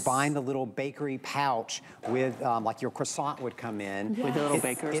 you're buying the little bakery pouch with, like your croissant would come in. With the little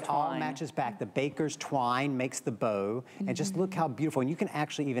baker's twine. It all matches back. The baker's twine makes the bow. And just look how beautiful. And you can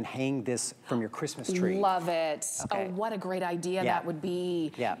actually even hang this from your Christmas tree. Love it. Oh, what a great idea that would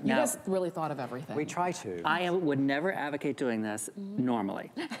be. You guys really thought of everything. We try to. I would never advocate doing this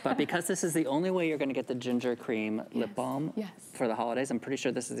normally, but because this is the only way you're going to get the ginger cream lip balm for the holidays, I'm pretty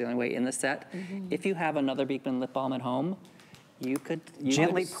sure this is the only way in the set. If you have another Beekman lip balm at home, you could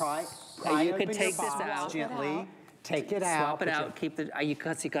gently you could take this out gently. Take it out. Swap it out. Keep the.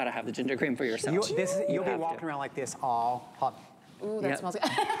 Because you got to have the ginger cream for yourself. You'll be walking around like this all hot. Ooh, that smells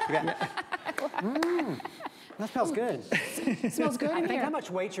good. That smells good. It smells good in Think how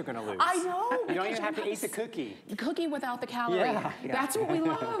much weight you're going to lose. I know. You don't even have to eat the cookie. Cookie without the calorie. That's what we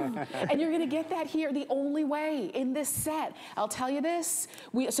love. And you're going to get that here the only way in this set. I'll tell you this.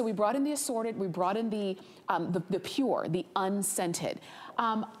 So we brought in the assorted. We brought in the pure, the unscented.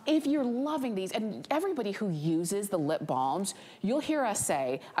 If you're loving these, and everybody who uses the lip balms, you'll hear us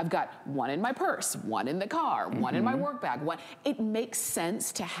say, I've got 1 in my purse, 1 in the car, 1 in my work bag, 1. It makes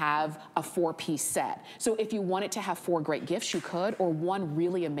sense to have a 4-piece set. So if you wanted to have 4 great gifts, you could, or 1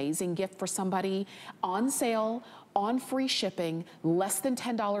 really amazing gift for somebody on sale, on free shipping, less than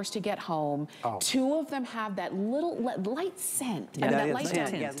 $10 to get home. 2 of them have that little light scent. That light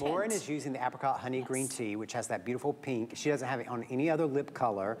tint. Lauren is using the apricot honey green tea, which has that beautiful pink. She doesn't have it on any other lip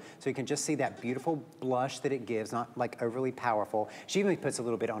color, so you can just see that beautiful blush that it gives, not like overly powerful. She even puts a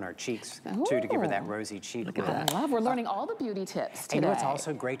little bit on her cheeks, too, to give her that rosy cheek look. I love, we're learning all the beauty tips today. And you know what's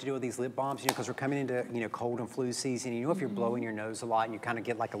also great to do with these lip balms, because we're coming into, cold and flu season. If you're blowing your nose a lot and you kind of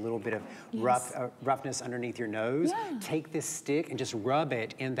get like a little bit of roughness underneath your nose, take this stick and just rub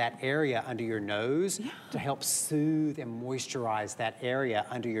it in that area under your nose to help soothe and moisturize that area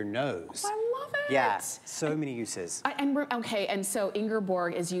under your nose. I love it. Yes, so many uses. And so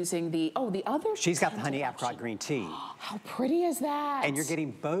Ingeborg is using the other. She's got the honey apricot green tea. How pretty is that? And you're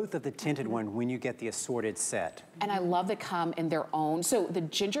getting both of the tinted one when you get the assorted set. And I love they come in their own. So the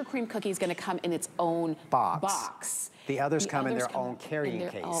ginger cream cookie is going to come in its own box. The others come in their own carrying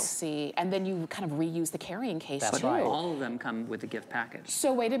case. Oh, see, and then you kind of reuse the carrying case That's too. right. All of them come with a gift package.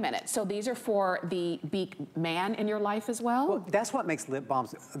 So wait a minute. So these are for the Beekman in your life as well? Well, that's what makes lip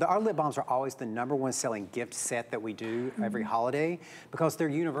balms. Our lip balms are always the #1 selling gift set that we do every holiday because they're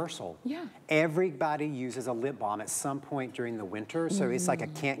universal. Yeah. Everybody uses a lip balm at some point during the winter, so it's like a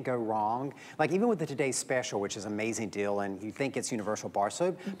can't go wrong. Like even with the Today's Special, which is an amazing deal, and you think it's universal bar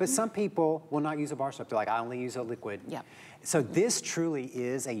soap, but some people will not use a bar soap. They're like, I only use a liquid. Yeah. So this truly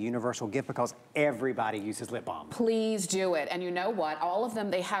is a universal gift because everybody uses lip balm. Please do it. And you know what? All of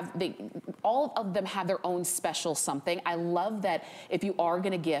them, all of them have their own special something. I love that if you are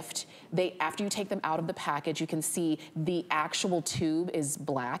going to gift, after you take them out of the package, you can see the actual tube is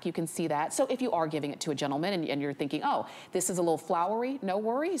black. You can see that. So if you are giving it to a gentleman and you're thinking, oh, this is a little flowery, no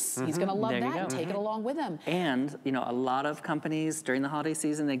worries. He's going to love that and take it along with him. And, you know, a lot of companies during the holiday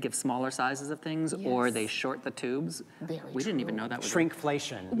season, they give smaller sizes of things or they short the tubes. We didn't even know that was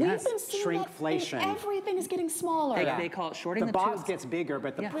Shrinkflation. We've been seeing Shrinkflation. that everything is getting smaller. They call it shorting the box tubes. gets bigger,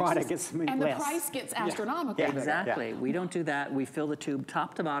 but the product gets less. And the price gets astronomical. Exactly. We don't do that. We fill the tube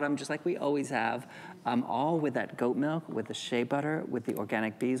top to bottom, just like we always have, all with that goat milk, with the shea butter, with the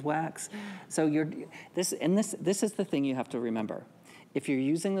organic beeswax. So this is the thing you have to remember. If you're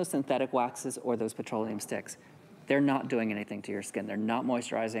using those synthetic waxes or those petroleum sticks, they're not doing anything to your skin. They're not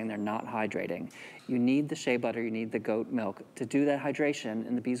moisturizing, they're not hydrating. You need the shea butter, you need the goat milk to do that hydration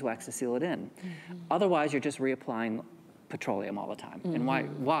and the beeswax to seal it in. Otherwise, you're just reapplying petroleum all the time. And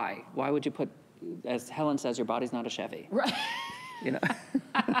why? Why would you put, as Helen says, your body's not a Chevy? Right. You know.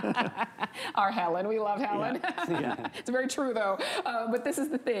 Our Helen, we love Helen. It's very true though. But this is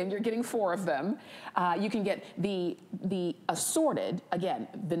the thing, you're getting 4 of them. You can get the assorted, again,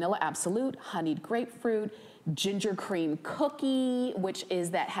 vanilla absolute, honeyed grapefruit, ginger cream cookie, which has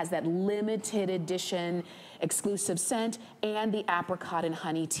that limited edition exclusive scent, and the apricot and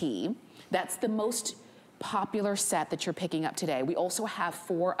honey tea. That's the most popular set that you're picking up today. We also have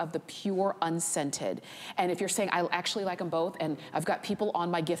 4 of the pure unscented. And if you're saying, I actually like them both, and I've got people on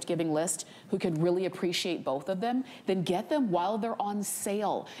my gift giving list who could really appreciate both of them, then get them while they're on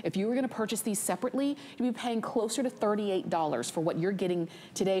sale. If you were gonna purchase these separately, you'd be paying closer to $38 for what you're getting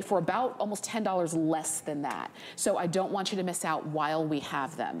today for about almost $10 less than that. So I don't want you to miss out while we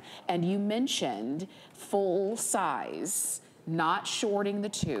have them. And you mentioned full size, not shorting the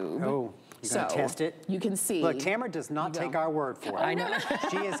tube. Oh. You're going to test it? You can see. Look, Tamara does not take our word for it. I know.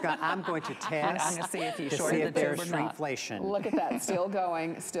 She is going, I'm going to test I'm going to see if you to see shorted if the there's tube or not. shrinkflation. Look at that, still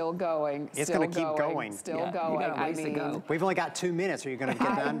going, still going, It's still going to keep going. Still Yeah, you going. got a ways to go. We've only got 2 minutes. Are you going to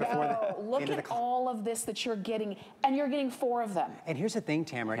get done before the Look end of at the all of this that you're getting, and you're getting 4 of them. And here's the thing,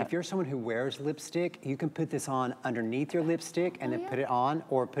 Tamara, if you're someone who wears lipstick, you can put this on underneath your lipstick and then put it on,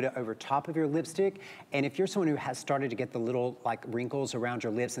 or put it over top of your lipstick. And if you're someone who has started to get the little like wrinkles around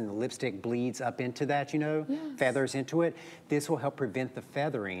your lips and the lipstick bleeds up into that, you know, feathers into it, this will help prevent the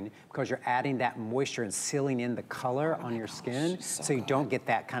feathering because you're adding that moisture and sealing in the color on your skin, so you don't get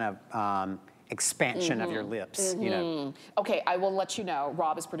that kind of expansion of your lips, you know. Okay, I will let you know,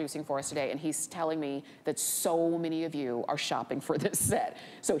 Rob is producing for us today, and he's telling me that so many of you are shopping for this set.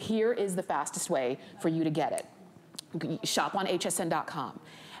 So here is the fastest way for you to get it. Shop on hsn.com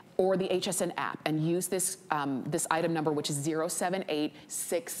or the HSN app and use this, this item number, which is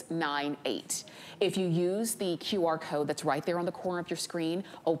 078698. If you use the QR code that's right there on the corner of your screen,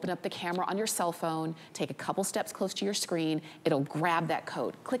 open up the camera on your cell phone, take a couple steps close to your screen, it'll grab that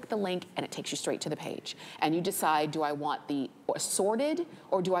code, click the link, and it takes you straight to the page. And you decide, do I want the assorted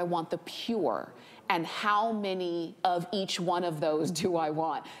or do I want the pure? And how many of each one of those do I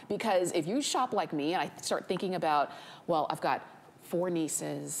want? Because if you shop like me and I start thinking about, well, I've got 4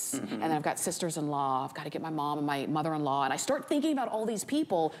 nieces, and then I've got sisters-in-law, I've got to get my mom and my mother-in-law, and I start thinking about all these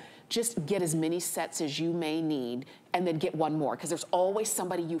people, just get as many sets as you may need, and then get one more, because there's always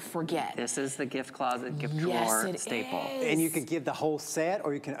somebody you forget. This is the gift closet, gift drawer staple. And you could give the whole set,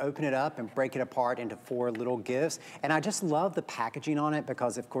 or you can open it up and break it apart into 4 little gifts. And I just love the packaging on it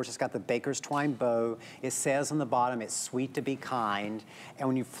because, of course, it's got the baker's twine bow. It says on the bottom, it's sweet to be kind. And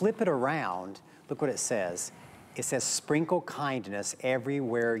when you flip it around, look what it says. It says, sprinkle kindness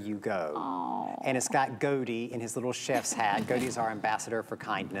everywhere you go. Aww. And it's got Goody in his little chef's hat. Goody's our ambassador for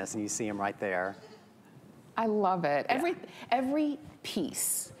kindness, and you see him right there. I love it. Yeah. Every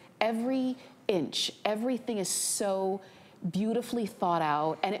piece, every inch, everything is so beautifully thought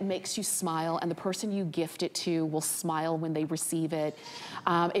out, and it makes you smile, and the person you gift it to will smile when they receive it.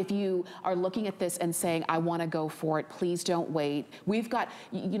 If you are looking at this and saying, I want to go for it, please don't wait. We've got,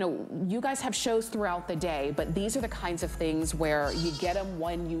 you know, you guys have shows throughout the day, but these are the kinds of things where you get them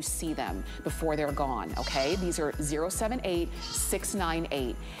when you see them before they're gone, okay? These are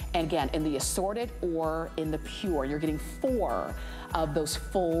 078698. And again, in the assorted or in the pure, you're getting 4 of those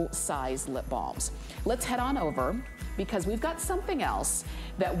full-size lip balms. Let's head on over, because we've got something else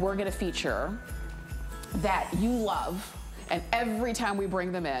that we're gonna feature that you love, and every time we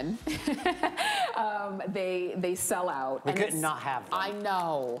bring them in, they sell out. We could not have them. I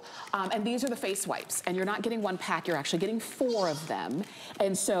know. And these are the face wipes, and you're not getting 1 pack, you're actually getting 4 of them.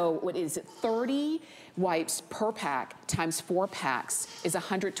 And so what is it, 30 wipes per pack times 4 packs is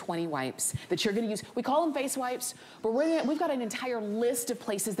 120 wipes that you're gonna use. We call them face wipes, but we've got an entire list of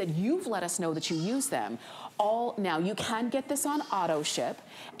places that you've let us know that you use them. Now, you can get this on auto ship,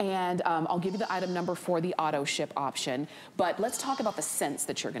 and I'll give you the item number for the auto ship option, but let's talk about the scents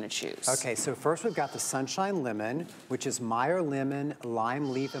that you're gonna choose. Okay, so first we've got the Sunshine Lemon, which is Meyer Lemon,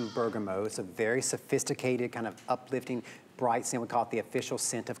 Lime Leaf, and Bergamot. It's a very sophisticated, kind of uplifting, bright scent. We call it the official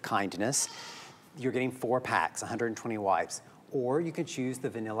scent of kindness. You're getting 4 packs, 120 wipes. Or you can choose the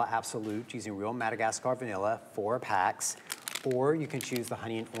Vanilla Absolute using real Madagascar vanilla, 4 packs. Or you can choose the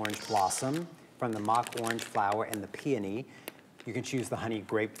Honey and Orange Blossom from the mock orange flower and the peony. You can choose the honey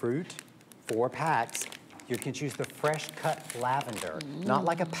grapefruit, 4 packs. You can choose the fresh cut lavender, not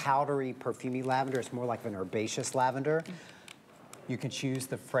like a powdery, perfumey lavender, it's more like an herbaceous lavender. You can choose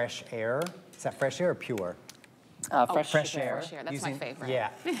the fresh air. Is that fresh air or pure? Fresh air. That's my favorite. Yeah,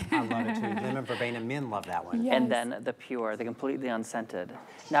 I love it too. Lemon verbena, men love that one. Yes. And then the pure, the completely unscented.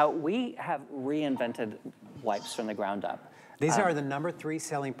 Now, we have reinvented wipes from the ground up. These are the #3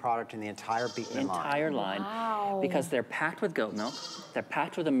 selling product in the entire Beekman line. Entire line. Wow. Because they're packed with goat milk. They're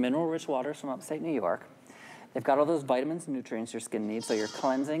packed with the mineral-rich waters from upstate New York. They've got all those vitamins and nutrients your skin needs, so you're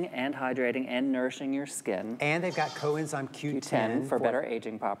cleansing and hydrating and nourishing your skin. And they've got coenzyme Q10 for better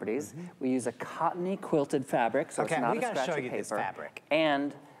aging properties. We use a cottony quilted fabric, so it's not a scratchy paper. Okay, we gotta show you this fabric.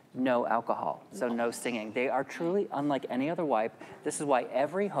 And no alcohol, so no stinging. They are truly unlike any other wipe. This is why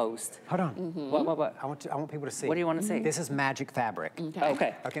every host... Hold on. What? I want people to see. What do you want to see? This is magic fabric.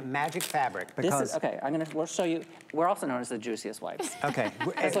 Okay. Okay, magic fabric, because... This is, okay, we'll show you. We're also known as the juiciest wipes. Okay.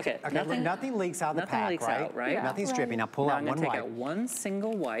 Let's look at nothing leaks out of the pack, leaks right? out, right? Nothing's dripping. Now pull Now out I'm one gonna wipe. take out one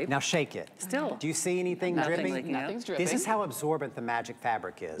single wipe. Now shake it. Still. Do you see anything Nothing dripping? leaking out. Nothing's dripping. This is how absorbent the magic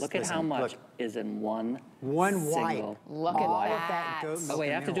fabric is. Look at how much is in one wipe. single Look at All that. of that goat milk Oh wait,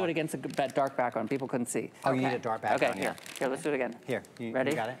 I have to and do it mineral. against that dark background. People couldn't see. Oh, you need a dark background. Okay, here, let's do it again. Here, you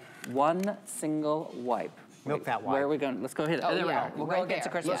Ready? got it? One single wipe. Milk that wipe. Where are we going? Let's go hit it. Oh, There we yeah. go. We'll Right go against the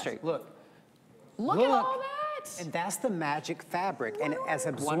there. Christmas Yes. tree. Look. Look at all that. And that's the magic fabric. And as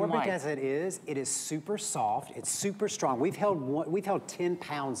absorbent wipe. as it is super soft, it's super strong. We've held 10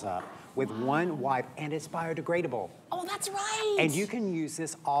 pounds up with one wipe, and it's biodegradable. Oh, that's right. And you can use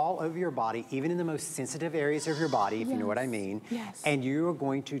this all over your body, even in the most sensitive areas of your body, if you know what I mean. Yes. And you are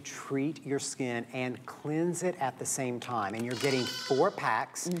going to treat your skin and cleanse it at the same time. And you're getting 4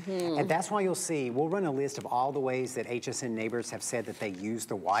 packs. And that's why you'll see, we'll run a list of all the ways that HSN neighbors have said that they use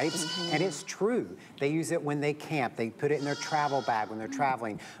the wipes. And it's true. They use it when they camp. They put it in their travel bag when they're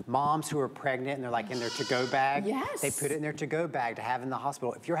traveling. Moms who are pregnant and they're like in their to-go bag, they put it in their to-go bag to have in the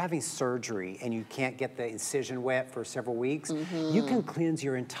hospital. If you're having surgery and you can't get the incision wet for several weeks, you can cleanse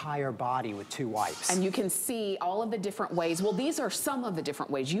your entire body with 2 wipes. And you can see all of the different ways. Well, these are some of the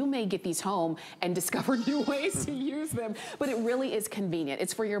different ways. You may get these home and discover new ways to use them, but it really is convenient.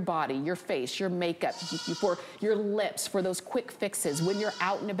 It's for your body, your face, your makeup, for your lips, for those quick fixes when you're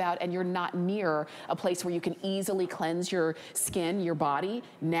out and about and you're not near a place where you can easily cleanse your skin, your body.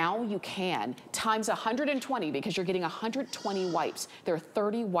 Now you can, times 120, because you're getting 120 wipes. There are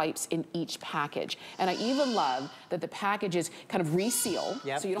 30 wipes in each package. And I even love that the packages kind of reseal,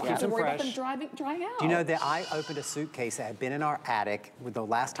 so you don't have to worry about them drying out. Do you know that I opened a suitcase that had been in our attic with the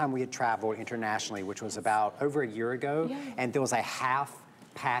last time we had traveled internationally, which was about over a year ago, and there was a half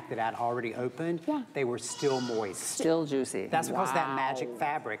pack that I'd already opened, they were still moist. Still juicy. That's because that magic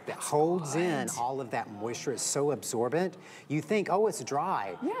fabric that holds in all of that moisture is so absorbent. You think, oh, it's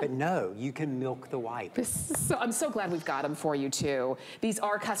dry, but no, you can milk the wipe. I'm so glad we've got them for you too. These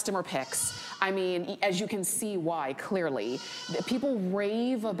are customer picks. I mean, as you can see why clearly. People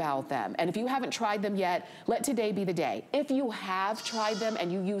rave about them. And if you haven't tried them yet, let today be the day. If you have tried them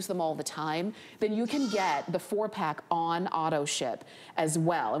and you use them all the time, then you can get the 4-pack on auto ship as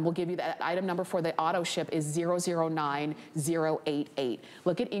well. And we'll give you that item number for the auto ship is 009088.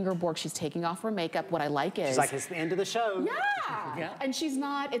 Look at Ingeborg, she's taking off her makeup. What I like is... She's like, it's the end of the show. Yeah. And she's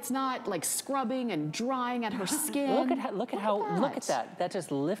not, it's not like scrubbing and drying at her skin. Look at that. That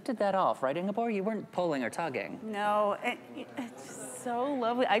just lifted that off, right, Ingeborg? You weren't pulling or tugging. No, it's just so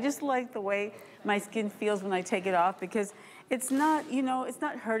lovely. I just like the way my skin feels when I take it off, because it's not, you know, it's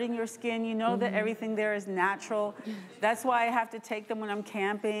not hurting your skin. You know that everything there is natural. That's why I have to take them when I'm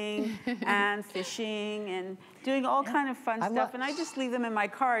camping and fishing and doing all kind of fun stuff. And I just leave them in my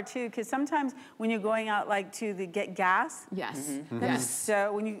car too, because sometimes when you're going out like to get gas. Yes. Yes.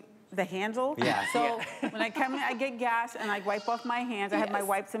 So when you, the handle. Yeah. So when I come in, I get gas and I wipe off my hands. I have my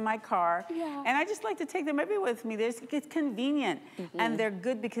wipes in my car. Yeah. And I just like to take them everywhere with me. It's convenient. And they're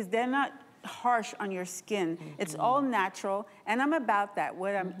good because they're not harsh on your skin. It's all natural, and I'm about that.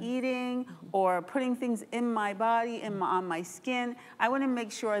 What I'm eating or putting things in my body, on my skin, I want to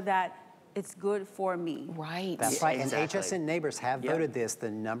make sure that it's good for me. Right. That's right, Exactly. and HSN Neighbors have voted this the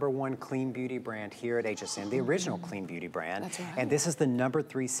 #1 clean beauty brand here at HSN, the original clean beauty brand. That's right. And this is the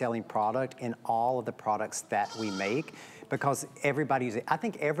 #3 selling product in all of the products that we make, because everybody uses it. I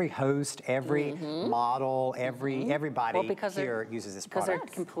think every host, every model, everybody here uses this because product.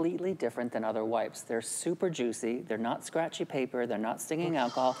 they're completely different than other wipes. They're super juicy. They're not scratchy paper. They're not stinging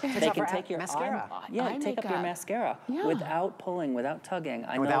alcohol. They can take your mascara. take up your mascara without pulling, without tugging.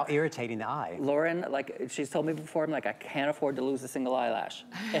 I know, without irritating the eye. Lauren, like she's told me before, I'm like, I can't afford to lose a single eyelash.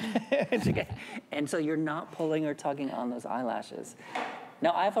 And so you're not pulling or tugging on those eyelashes.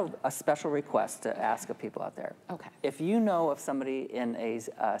 Now, I have a special request to ask of people out there. Okay. If you know of somebody in a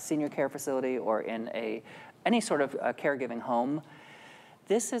senior care facility or in any sort of caregiving home,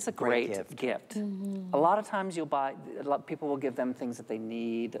 this is a great gift. A lot of times people will give them things that they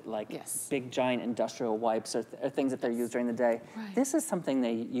need, like big giant industrial wipes or things that they're used during the day. Right. This is something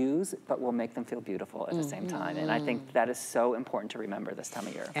they use, but will make them feel beautiful at the same time. And I think that is so important to remember this time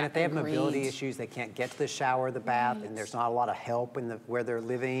of year. And if they have mobility issues, they can't get to the shower or the bath, and there's not a lot of help in where they're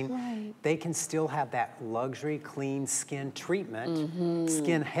living, they can still have that luxury clean skin treatment,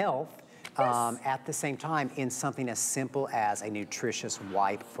 skin health, at the same time in something as simple as a nutritious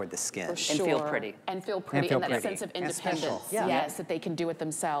wipe for the skin. For sure. And feel pretty. And feel pretty, and that sense of independence. Yes, that they can do it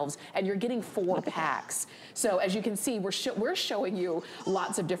themselves. And you're getting 4 packs. So as you can see, we're showing you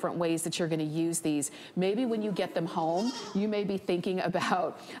lots of different ways that you're gonna use these. Maybe when you get them home, you may be thinking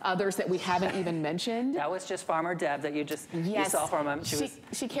about others that we haven't even mentioned. That was just Farmer Deb that you saw for a moment.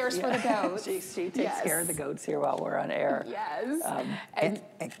 She cares for the goats. She takes care of the goats here while we're on air. Yes. And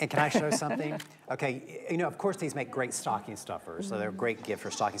can I show something? Okay, you know, of course these make great stocking stuffers, so they're a great gift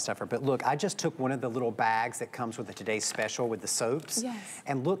for stocking stuffer. But look, I just took one of the little bags that comes with the Today's Special with the soaps,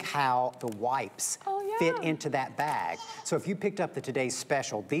 and look how the wipes fit into that bag. So if you picked up the Today's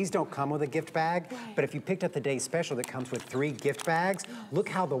Special, these don't come with a gift bag, but if you picked up the Today's Special that comes with 3 gift bags, look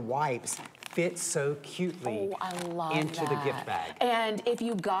how the wipes fit so cutely into the gift bag. And if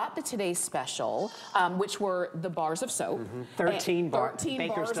you got the Today's Special, which were the bars of soap, 13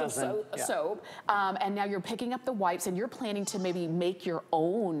 bars of soap, and now you're picking up the wipes and you're planning to maybe make your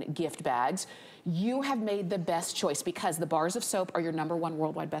own gift bags, you have made the best choice, because the bars of soap are your #1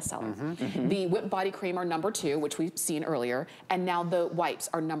 worldwide bestseller. The whipped body cream are #2, which we've seen earlier, and now the wipes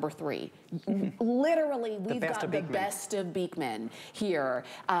are #3. Literally, we've got the best of Beekman here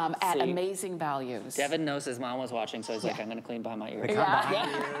at amazing values. Devin knows his mom was watching, so he's like, I'm going to clean behind my ears.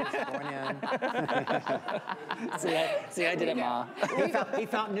 See, I did it, Ma. He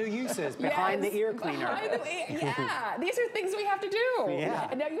found new uses behind the ear cleaner. These are things we have to do.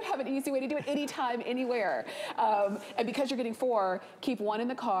 And now you have an easy way to do it anytime, anywhere. And because you're getting 4, keep 1 in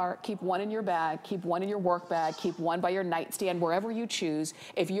the car, keep 1 in your bag, keep 1 in your work bag, keep 1 by your nightstand, wherever you choose.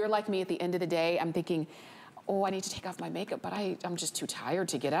 If you're like me at the end of the day, I'm thinking, oh, I need to take off my makeup, but I'm just too tired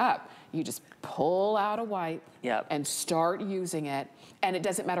to get up. You just pull out a wipe and start using it. And it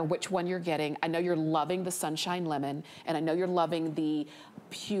doesn't matter which one you're getting. I know you're loving the Sunshine Lemon, and I know you're loving the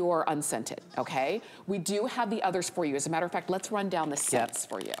Pure Unscented, okay? We do have the others for you. As a matter of fact, let's run down the scents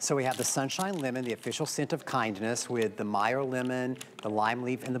for you. So we have the Sunshine Lemon, the official scent of kindness, with the Meyer Lemon, the Lime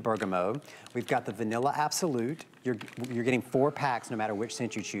Leaf, and the Bergamot. We've got the Vanilla Absolute. You're getting 4 packs no matter which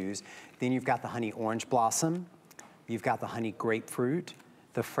scent you choose. Then you've got the Honey Orange Blossom. You've got the Honey Grapefruit,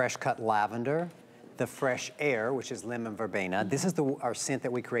 the Fresh Cut Lavender, the Fresh Air, which is lemon verbena. This is our scent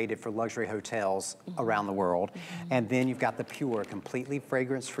that we created for luxury hotels around the world. And then you've got the Pure, completely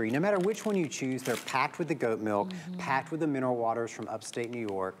fragrance-free. No matter which one you choose, they're packed with the goat milk, packed with the mineral waters from upstate New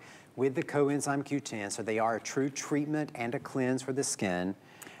York, with the coenzyme Q10, so they are a true treatment and a cleanse for the skin.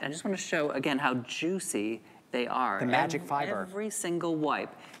 I just want to show, again, how juicy They are. The magic fiber. Every single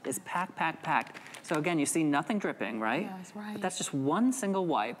wipe is packed. So again, you see nothing dripping, right? Yes, right. But that's just one single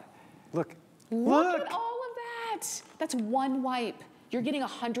wipe. Look. Look at all of that. That's one wipe. You're getting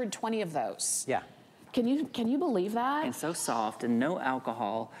 120 of those. Yeah. Can you believe that? And so soft and no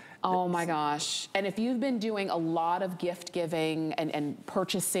alcohol. Oh my gosh. And if you've been doing a lot of gift giving and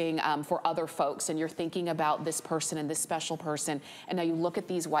purchasing for other folks, and you're thinking about this person and this special person, and now you look at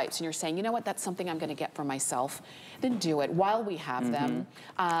these wipes and you're saying, you know what, that's something I'm gonna get for myself, then do it while we have them.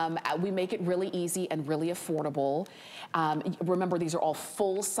 We make it really easy and really affordable. Remember, these are all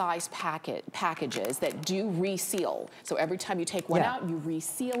full-size packages that do reseal. So every time you take one out, you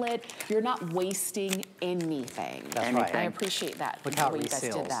reseal it. You're not wasting anything. That's right. I appreciate that. Look how the way it you guys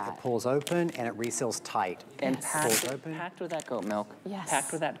did reseals. that. It pulls open and it reseals tight. And Pulls open. packed with that goat milk, Yes.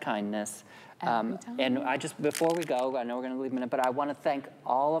 packed with that kindness. Every time. And I just, before we go, I know we're gonna leave a minute, but I wanna thank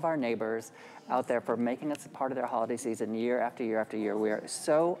all of our neighbors out there for making us a part of their holiday season year after year after year. We are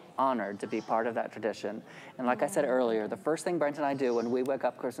so honored to be part of that tradition. And like I said earlier, the first thing Brent and I do when we wake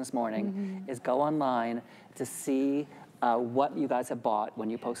up Christmas morning is go online to see what you guys have bought when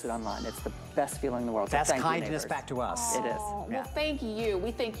you post it online. It's the best feeling in the world. So That's thank you, kindness neighbors. back to us. It is. Well, thank you. We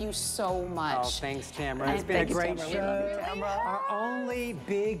thank you so much. Oh, thanks, Tamara. And It's been a thank you, great Tamara. show. Our only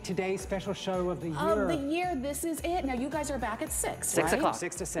big Today special show of the year. Of the year, this is it. Now you guys are back at 6, 6 right? o'clock.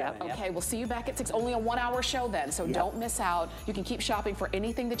 6 to 7. Yep. Okay, we'll see you back at 6. Only a 1-hour show then, so don't miss out. You can keep shopping for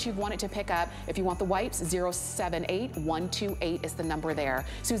anything that you've wanted to pick up. If you want the wipes, 078-128 is the number there.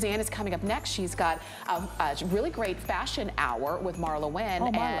 Suzanne is coming up next. She's got a really great fashion hour with Marla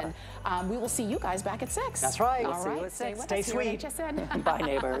Wynn, and we will see you guys back at 6. That's right. All We'll see you right, at 6. with Stay us here at sweet. HSN. Bye,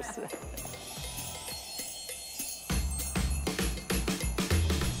 neighbors.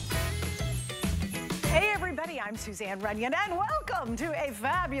 Hey everybody, I'm Suzanne Runyon and welcome to a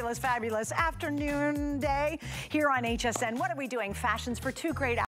fabulous, fabulous afternoon day here on HSN. What are we doing? Fashions for 2 great hours.